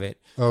 They have it.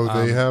 Oh,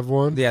 they have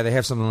one? Yeah, they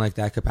have something like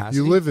that capacity.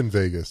 You live in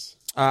Vegas.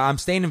 I'm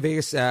staying in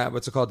Vegas.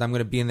 What's it called? I'm going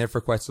to be in there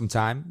for quite some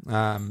time.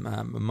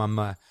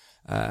 I'm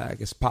I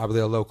guess probably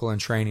a local in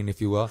training,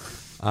 if you will.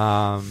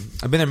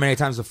 I've been there many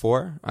times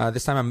before.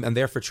 This time I'm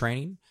there for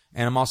training,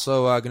 and I'm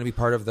also going to be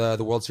part of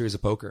the World Series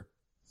of Poker.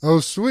 Oh,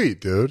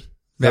 sweet, dude.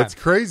 That's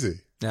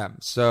crazy. Yeah.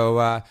 So,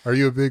 are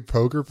you a big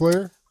poker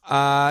player?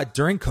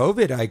 during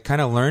COVID, I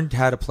kind of learned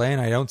how to play,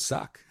 and I don't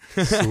suck.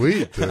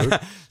 Sweet, dude.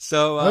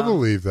 So I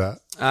believe that.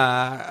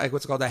 Like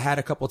what's it called? I had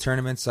a couple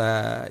tournaments.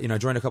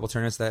 Joined a couple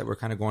tournaments that were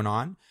kind of going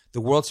on.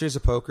 The World Series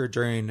of Poker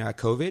during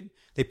COVID,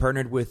 they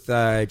partnered with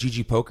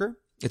GG Poker.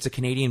 It's a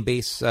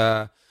Canadian-based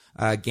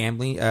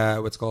gambling,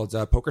 what's called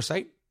poker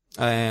site,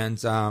 and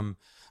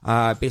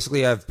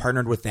basically I've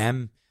partnered with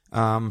them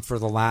for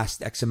the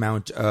last X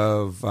amount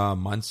of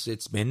months.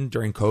 It's been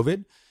during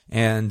COVID,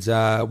 and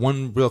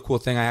one real cool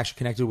thing, I actually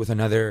connected with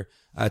another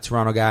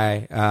Toronto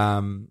guy,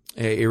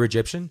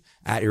 Egyptian.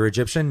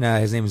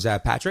 His name is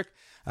Patrick.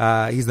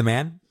 He's the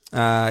man.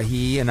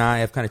 He and I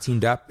have kind of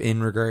teamed up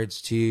in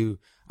regards to,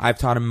 I've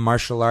taught him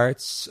martial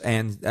arts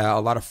and a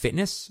lot of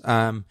fitness.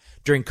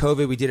 During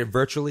COVID, we did it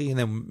virtually, and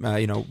then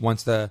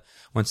once the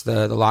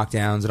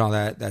lockdowns and all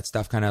that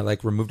stuff kind of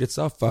like removed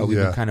itself, we've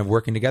been kind of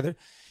working together.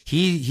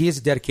 He has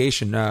a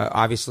dedication,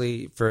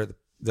 obviously for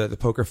the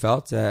poker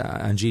felt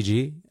on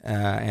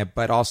GG,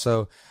 but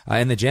also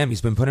in the gym.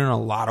 He's been putting in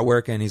a lot of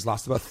work, and he's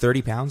lost about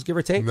 30 pounds, give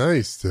or take.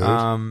 Nice, dude.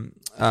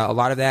 A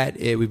lot of that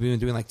we've been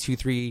doing like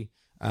 2-3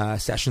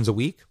 sessions a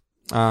week.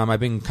 I've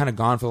been kind of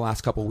gone for the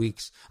last couple of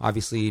weeks,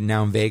 obviously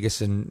now in Vegas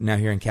and now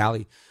here in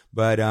Cali,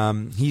 but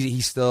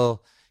he's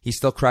still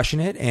crushing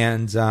it,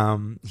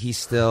 and he's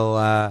still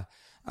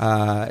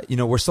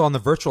we're still on the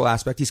virtual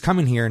aspect. He's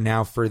coming here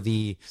now for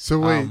the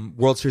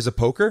World Series of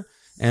Poker,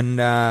 and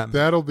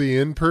that'll be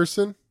in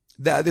person.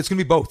 It's going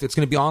to be both. It's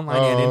going to be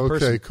online and in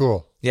person. Okay,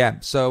 cool. Yeah,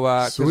 so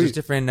there's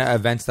different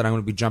events that I'm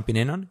going to be jumping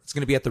in on. It's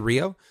going to be at the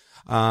Rio.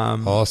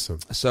 Awesome.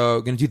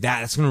 So going to do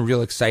that. It's going to be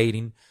real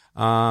exciting.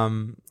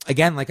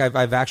 Again, like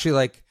I've actually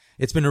like,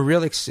 it's been a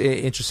real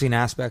interesting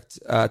aspect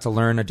to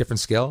learn a different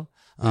skill.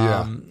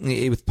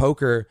 With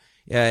poker,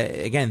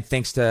 again,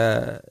 thanks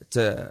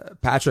to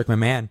Patrick, my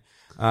man.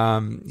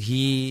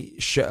 He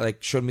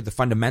showed me the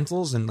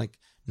fundamentals, and like,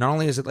 not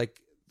only is it like,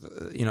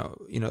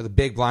 the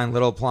big blind,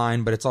 little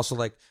blind, but it's also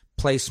like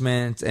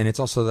placement, and it's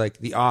also like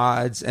the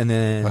odds, and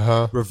then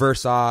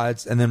reverse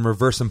odds, and then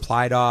reverse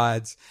implied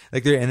odds.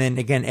 Like there, and then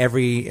again,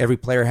 every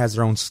player has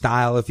their own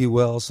style, if you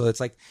will. So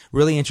it's like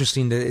really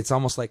interesting to, it's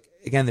almost like,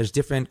 again, there's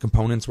different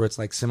components where it's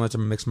like similar to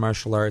mixed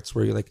martial arts,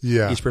 where you're like,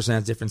 each person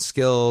has different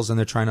skills, and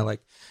they're trying to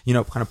like,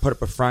 kind of put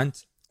up a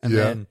front, and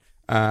then,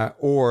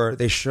 or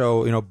they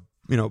show,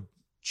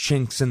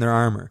 chinks in their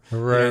armor,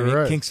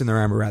 right. Kinks in their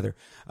armor rather.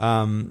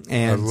 And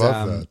I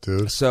love that,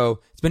 dude. So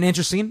it's been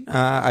interesting.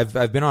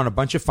 I've been on a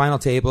bunch of final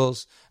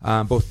tables,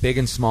 both big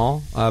and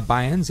small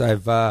buy-ins.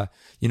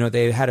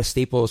 They had a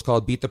staple, it was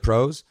called Beat the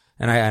Pros,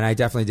 and I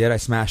definitely did. I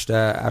smashed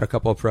out a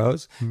couple of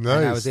pros, nice,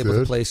 and I was able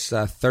to place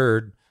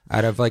third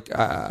out of like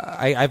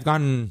I've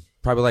gotten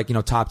probably like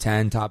top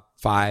 10, top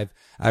 5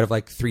 out of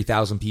like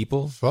 3,000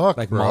 people, bro.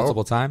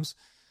 Multiple times.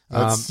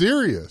 That's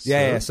serious.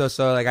 Yeah.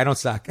 So like I don't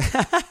suck.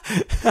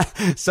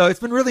 So it's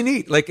been really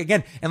neat. Like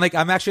again, and like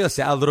I'm actually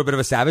a little bit of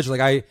a savage.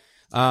 Like I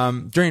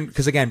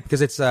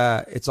because it's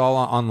all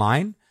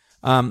online.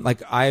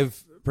 Like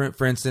I've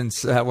for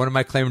instance, one of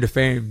my claim to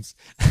fames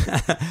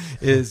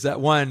is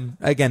one,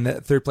 again,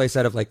 the third place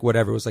out of like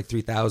whatever, it was like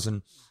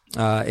 3,000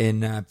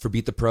 for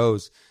Beat the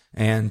Pros,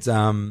 and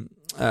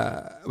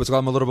what's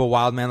called, I'm a little bit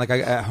wild, man. Like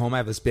at home, I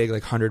have this big,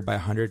 like 100 by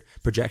 100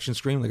 projection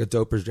screen, like a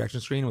dope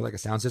projection screen with like a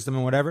sound system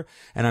and whatever.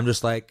 And I'm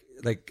just like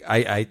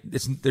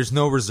there's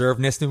no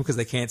reservedness to me because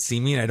they can't see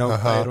me, and I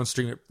don't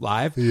stream it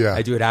live. Yeah.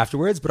 I do it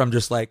afterwards, but I'm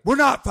just like, we're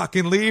not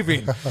fucking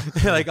leaving.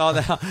 Like all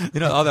that,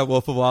 all that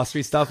Wolf of Wall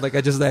Street stuff. Like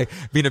I just like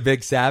being a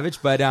big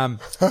savage. But,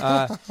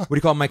 what do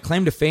you call it? My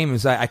claim to fame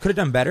is I could have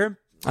done better.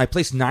 I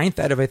placed ninth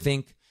out of, or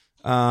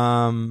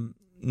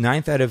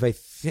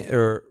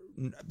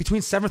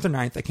between 7th or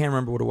 9th, I can't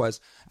remember what it was,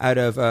 out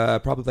of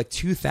probably like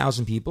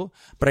 2,000 people.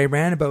 But I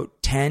ran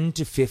about 10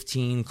 to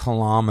 15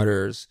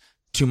 kilometers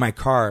to my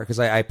car because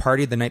I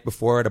partied the night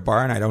before at a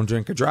bar, and I don't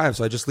drink or drive,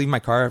 so I just leave my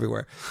car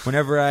everywhere.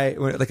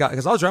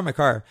 Because I'll drive my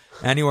car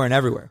anywhere and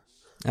everywhere.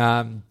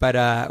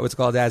 But what's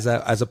called as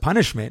a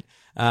punishment,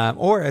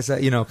 or as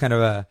a kind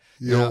of a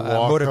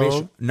motivation.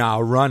 Home? No,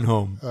 run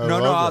home.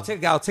 I'll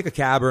take a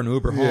cab or an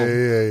Uber home.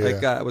 Yeah.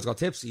 Like what's called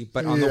tipsy.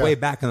 But on the way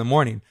back in the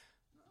morning,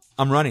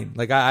 I'm running.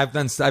 Like I've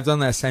done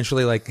that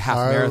essentially like half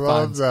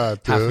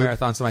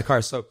marathons in my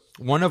car. So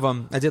one of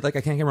them I did, like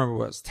I can't remember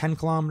what it was, 10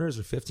 kilometers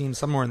or 15,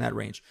 somewhere in that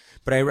range.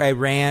 But I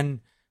ran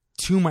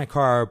to my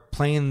car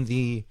playing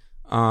the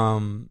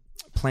what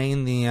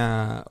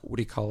do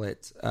you call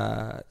it?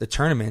 The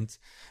tournament.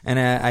 And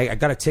I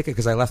got a ticket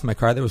because I left my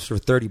car there. It was for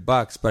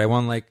 $30, but I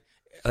won like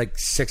like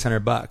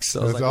 $600.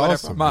 So I was That's like,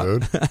 awesome, whatever,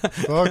 dude.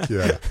 Fuck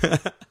yeah.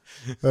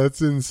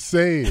 That's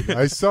insane.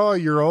 I saw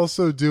you're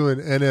also doing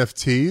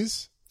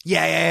NFTs.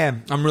 Yeah.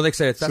 I'm really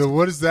excited. So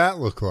what does that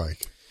look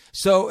like?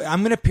 So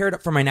I'm going to pair it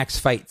up for my next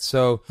fight.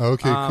 So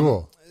okay,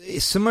 cool.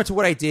 Similar to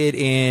what I did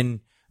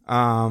in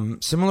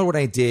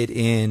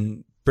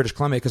British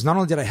Columbia, because not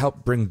only did I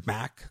help bring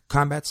back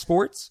combat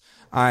sports,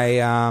 I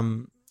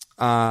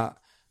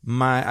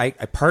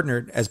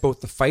partnered as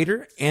both the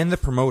fighter and the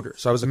promoter.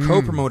 So I was a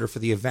co-promoter for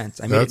the event.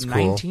 I made it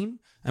 19. Cool.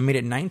 I made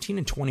it 19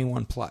 and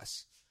 21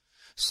 plus.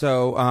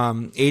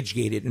 So age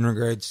gated in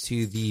regards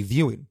to the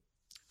viewing.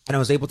 And I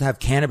was able to have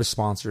cannabis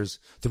sponsors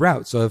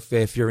throughout. So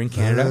if you're in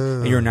Canada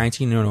and you're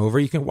 19 and over,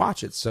 you can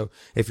watch it. So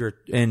if you're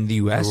in the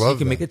US, you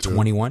can make it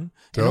 21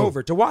 and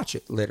over to watch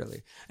it,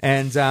 literally.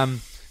 And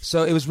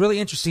so it was really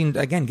interesting,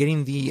 again,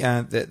 getting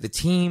the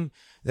team,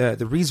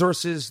 the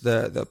resources,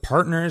 the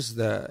partners,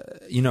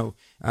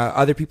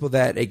 other people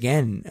that,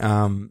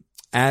 again,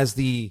 as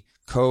the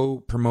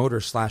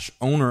co-promoter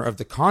 / owner of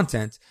the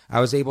content, I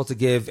was able to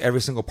give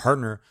every single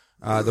partner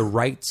the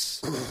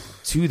rights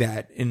to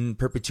that in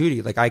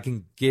perpetuity. Like I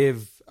can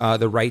give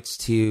the rights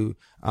to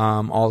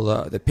all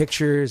the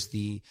pictures,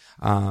 the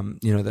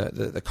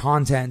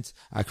content.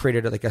 I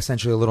created like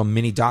essentially a little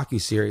mini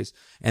docu-series,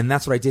 and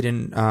that's what I did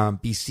in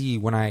BC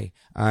when I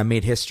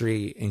made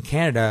history in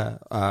Canada,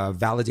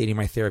 validating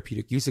my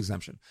therapeutic use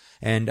exemption.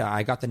 And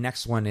I got the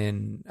next one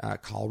in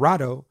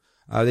Colorado.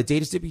 The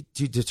date is to be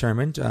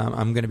determined.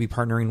 I'm going to be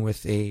partnering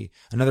with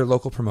another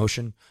local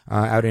promotion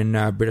out in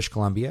out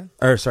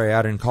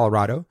in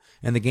Colorado.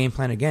 And the game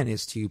plan again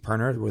is to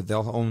partner where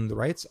they'll own the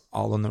rights,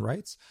 I'll own the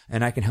rights,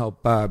 and I can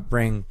help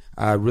bring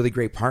really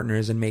great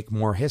partners and make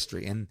more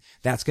history. And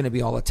that's going to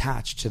be all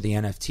attached to the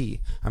NFT.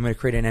 I'm going to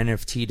create an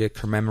NFT to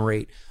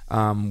commemorate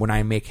when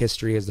I make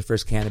history as the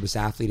first cannabis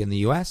athlete in the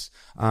U.S.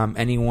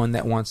 Anyone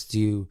that wants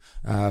to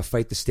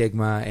fight the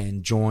stigma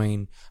and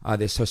join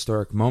this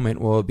historic moment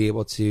will be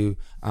able to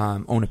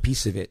own a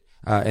piece of it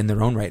in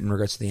their own right in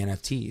regards to the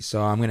NFT.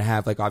 So I'm going to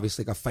have like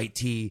obviously like a fight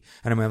tee,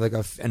 and I'm going to have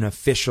like an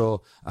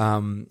official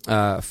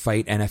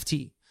fight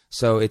NFT.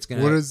 So it's going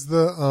to... What is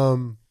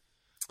the...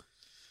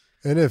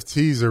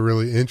 NFTs are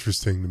really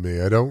interesting to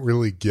me. I don't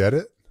really get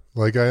it.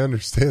 Like I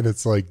understand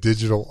it's like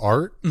digital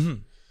art.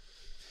 Mm-hmm.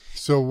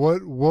 So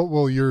what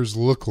will yours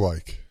look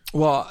like?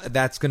 Well,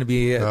 that's going to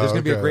be there's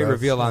going to be a great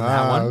reveal on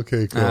that one.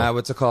 Okay, cool.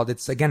 What's it called?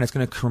 It's going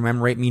to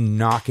commemorate me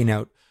knocking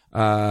out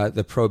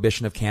the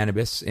prohibition of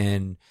cannabis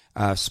in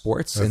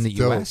sports in the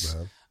U.S.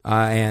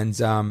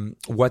 And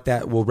what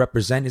that will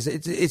represent is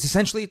it's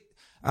essentially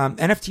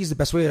NFT is the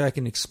best way that I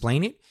can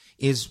explain it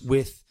is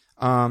with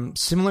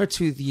similar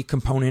to the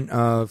component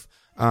of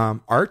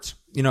art.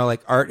 You know,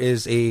 like art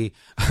is an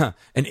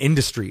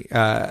industry.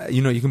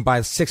 You can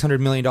buy $600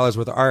 million worth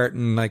of art,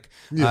 and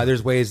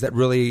there's ways that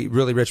really,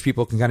 really rich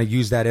people can kind of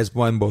use that as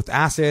both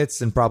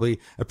assets and probably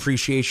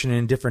appreciation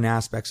in different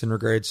aspects in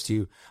regards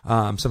to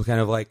some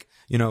kind of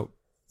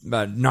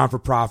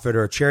non-for-profit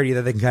or a charity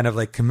that they can kind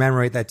of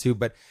commemorate that too.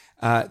 But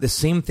the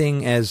same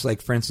thing as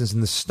for instance in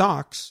the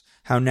stocks,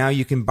 how now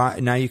you can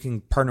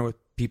partner with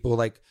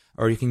people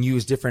or you can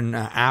use different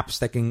apps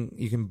that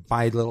you can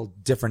buy little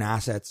different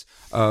assets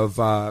of,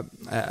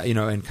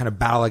 and kind of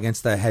battle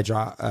against the hedge,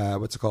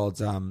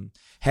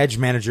 hedge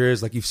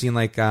managers. Like you've seen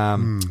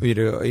in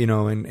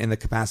the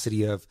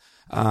capacity of,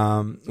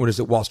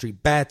 Wall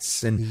Street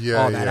Bets and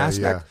all that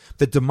aspect,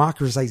 the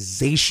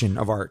democratization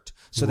of art.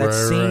 So that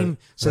same,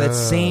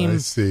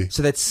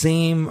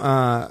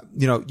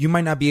 you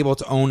might not be able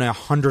to own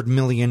 $100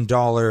 million,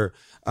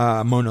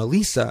 Mona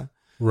Lisa.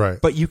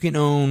 Right. But you can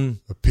own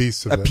a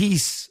piece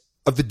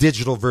of the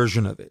digital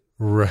version of it.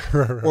 Right.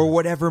 Or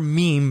whatever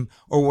meme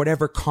or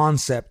whatever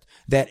concept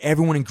that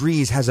everyone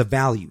agrees has a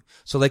value.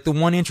 So the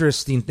one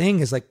interesting thing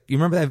is you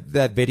remember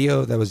that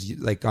video that was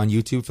on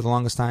YouTube for the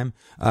longest time?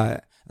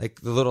 The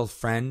little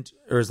friend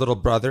or his little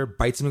brother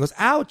bites him and goes,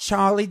 "Ow,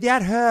 Charlie,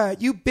 that hurt.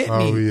 You bit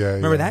me." Oh, yeah.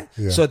 Remember that?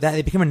 Yeah. So that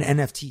it became an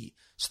NFT.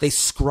 So they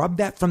scrubbed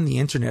that from the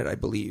internet, I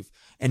believe,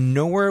 and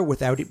nowhere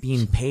without it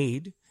being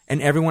paid. And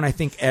everyone, I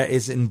think,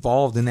 is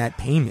involved in that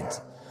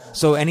payment.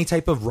 So any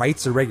type of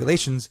rights or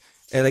regulations,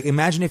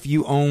 imagine if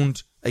you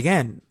owned,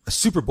 again, a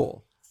Super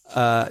Bowl.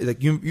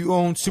 You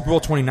own Super Bowl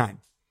 29.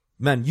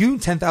 Man,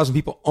 10,000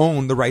 people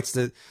own the rights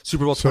to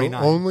Super Bowl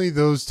 29. So only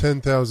those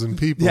 10,000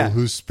 people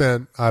who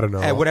spent, I don't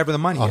know, whatever the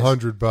money is,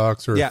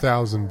 $100 or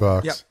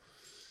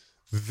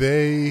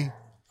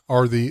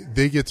 $1,000,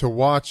 they get to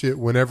watch it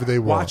whenever they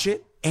want. Watch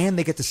it. And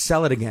they get to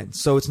sell it again.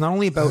 So it's not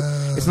only about,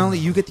 it's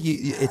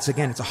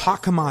a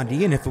hot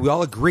commodity. And if we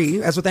all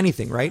agree, as with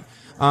anything, right?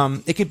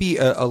 It could be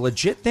a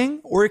legit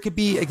thing, or it could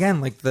be, again,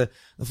 the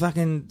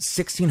fucking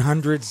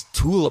 1600s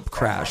tulip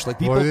crash.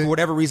 People, for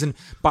whatever reason,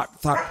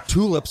 thought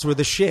tulips were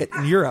the shit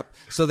in Europe.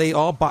 So they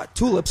all bought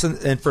tulips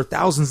and for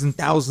thousands and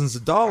thousands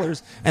of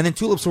dollars. And then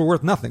tulips were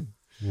worth nothing.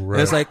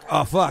 Right. And it's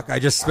oh fuck! I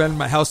just spent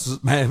my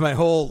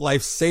whole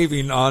life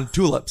saving on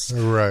tulips.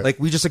 Right.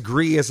 We just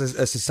agree as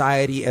a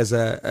society, as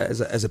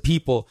a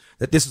people,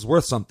 that this is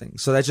worth something.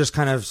 So that's just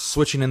kind of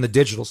switching in the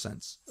digital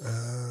sense.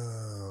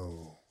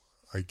 Oh,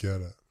 I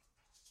get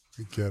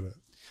it.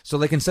 So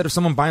like instead of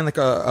someone buying like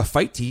a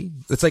fight tee,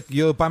 it's like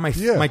you'll buy my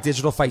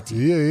digital fight tee.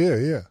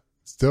 Yeah.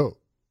 It's dope.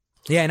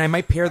 Yeah, and I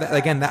might pair that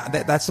again.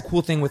 That's the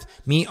cool thing with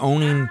me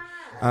owning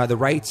the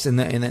rights and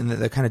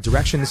the kind of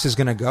direction this is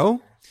going to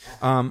go.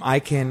 I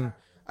can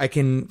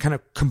kind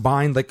of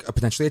combine like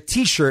potentially a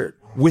T-shirt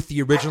with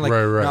the original. Like,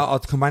 right. I'll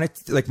combine it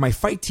like my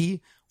fight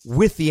tee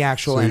with the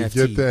actual so NFT.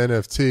 You get the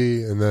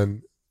NFT, and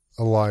then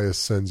Elias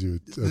sends you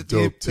a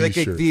dope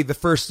T-shirt. Like the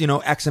first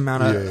X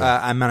amount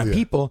of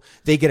people,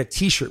 they get a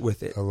T-shirt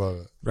with it. I love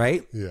it.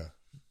 Right? Yeah.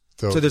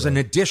 Dope, so there's an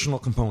additional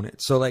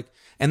component. So like,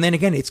 and then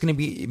again, it's going to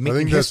be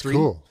making history. That's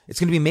cool. It's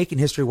going to be making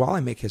history while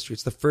I make history.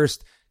 It's the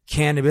first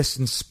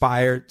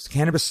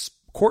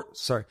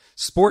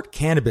sport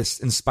cannabis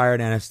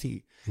inspired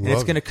NFT. And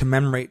it's going to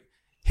commemorate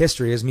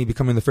history as me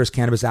becoming the first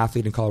cannabis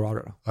athlete in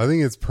Colorado. I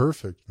think it's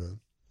perfect, man.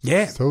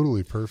 Yeah. It's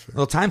totally perfect. A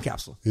little time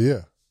capsule.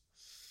 Yeah.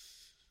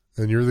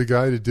 And you're the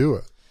guy to do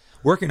it.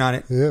 Working on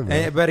it. Yeah,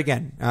 man. But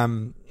again,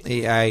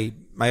 I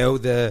owe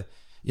the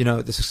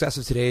success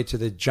of today to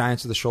the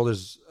giants of the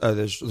shoulders of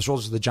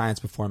the giants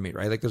before me,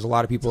 right? Like there's a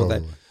lot of people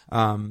that,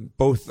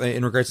 both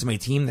in regards to my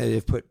team that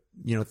have put,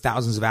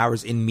 thousands of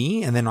hours in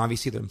me, and then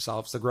obviously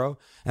themselves to grow.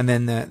 And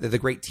then the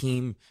great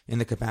team in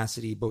the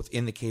capacity, both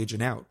in the cage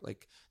and out,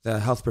 like the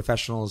health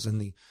professionals and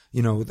the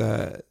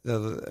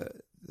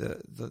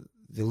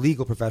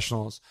legal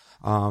professionals,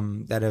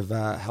 that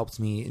have, helped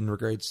me in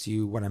regards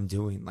to what I'm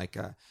doing. Like,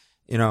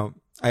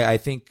 I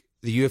think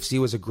the UFC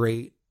was a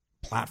great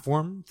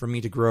platform for me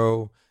to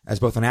grow as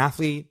both an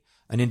athlete,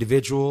 an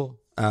individual,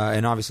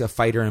 and obviously a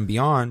fighter and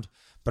beyond.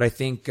 But I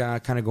think,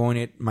 kind of going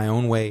it my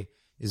own way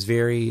is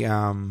very,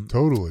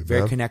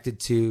 very connected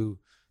to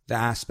the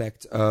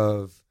aspect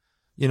of,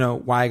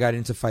 why I got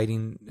into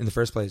fighting in the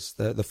first place,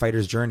 the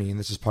fighter's journey. And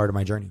this is part of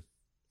my journey.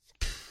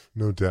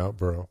 No doubt,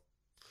 bro.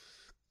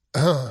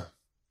 Well,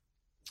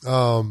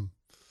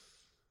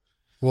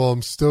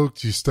 I'm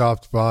stoked you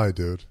stopped by,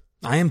 dude.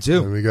 I am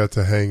too. And we got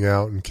to hang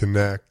out and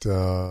connect.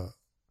 I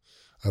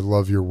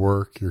love your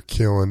work. You're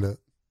killing it.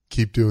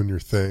 Keep doing your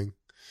thing.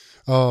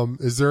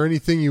 Is there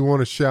anything you want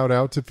to shout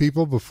out to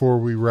people before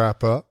we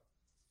wrap up?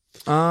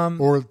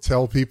 Or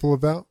tell people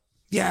about?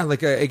 Yeah,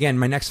 like again,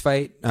 my next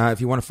fight.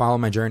 If you want to follow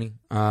my journey,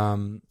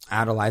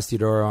 at Elias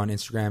Theodorou on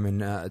Instagram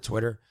and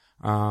Twitter.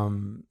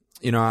 I'm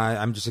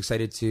just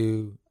excited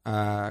to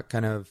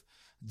kind of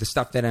the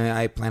stuff that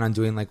I plan on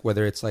doing, like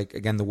whether it's like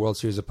again the World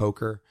Series of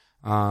Poker,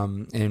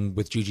 and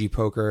with GG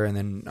Poker, and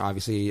then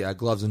obviously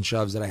Gloves and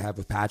Shoves that I have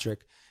with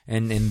Patrick,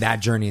 and that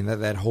journey and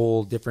that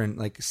whole different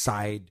like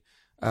side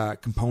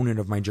component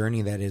of my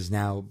journey that is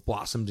now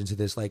blossomed into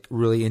this like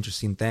really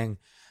interesting thing.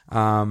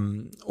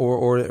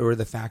 Or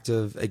the fact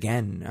of,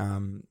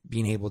 again,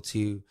 being able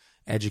to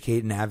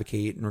educate and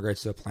advocate in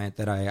regards to a plant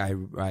that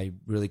I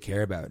really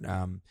care about.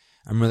 I'm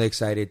really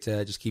excited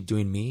to just keep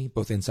doing me,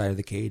 both inside of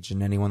the cage,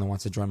 and anyone that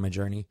wants to join my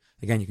journey.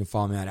 Again, you can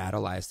follow me at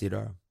Elias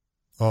Theodorou.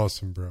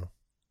 Awesome, bro.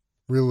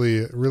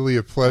 Really, really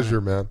a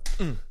pleasure, man.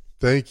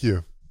 Thank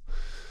you.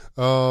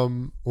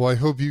 Well, I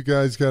hope you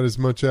guys got as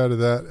much out of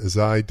that as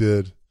I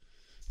did.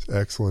 It's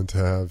excellent to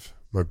have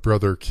my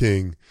brother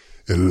King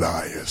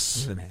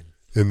Elias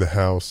in the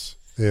house.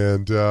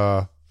 And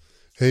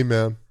hey,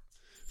 man,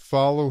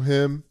 follow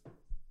him.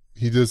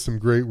 He does some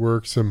great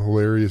work, some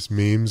hilarious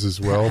memes as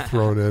well,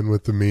 thrown in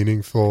with the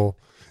meaningful,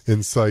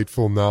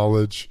 insightful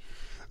knowledge.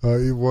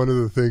 One of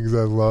the things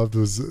I loved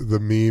was the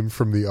meme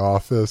from The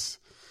Office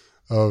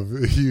of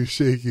you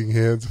shaking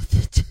hands with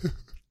the dude.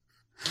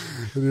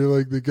 And you're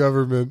like, the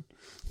government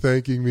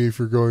thanking me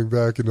for going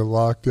back into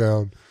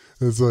lockdown.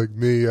 It's like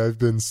me, I've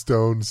been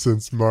stoned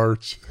since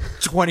March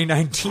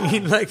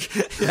 2019, like,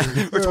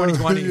 or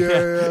 2020.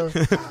 Yeah.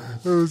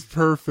 It was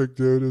perfect,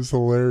 dude. It was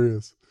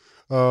hilarious.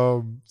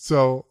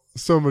 So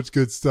much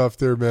good stuff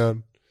there,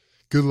 man.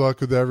 Good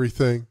luck with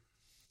everything.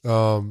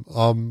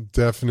 I'm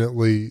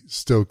definitely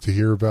stoked to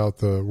hear about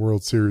the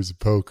World Series of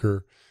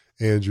Poker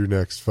and your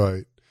next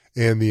fight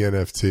and the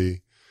NFT.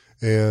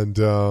 And,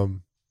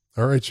 all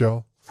right,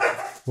 y'all.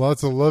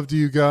 Lots of love to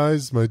you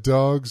guys. My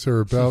dogs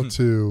are about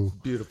to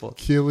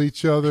kill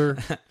each other.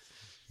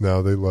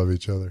 No, they love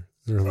each other.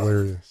 They're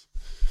hilarious.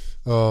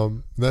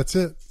 That's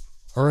it.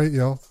 All right,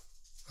 y'all.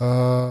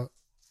 I'll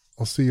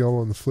see y'all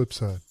on the flip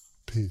side.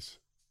 Peace.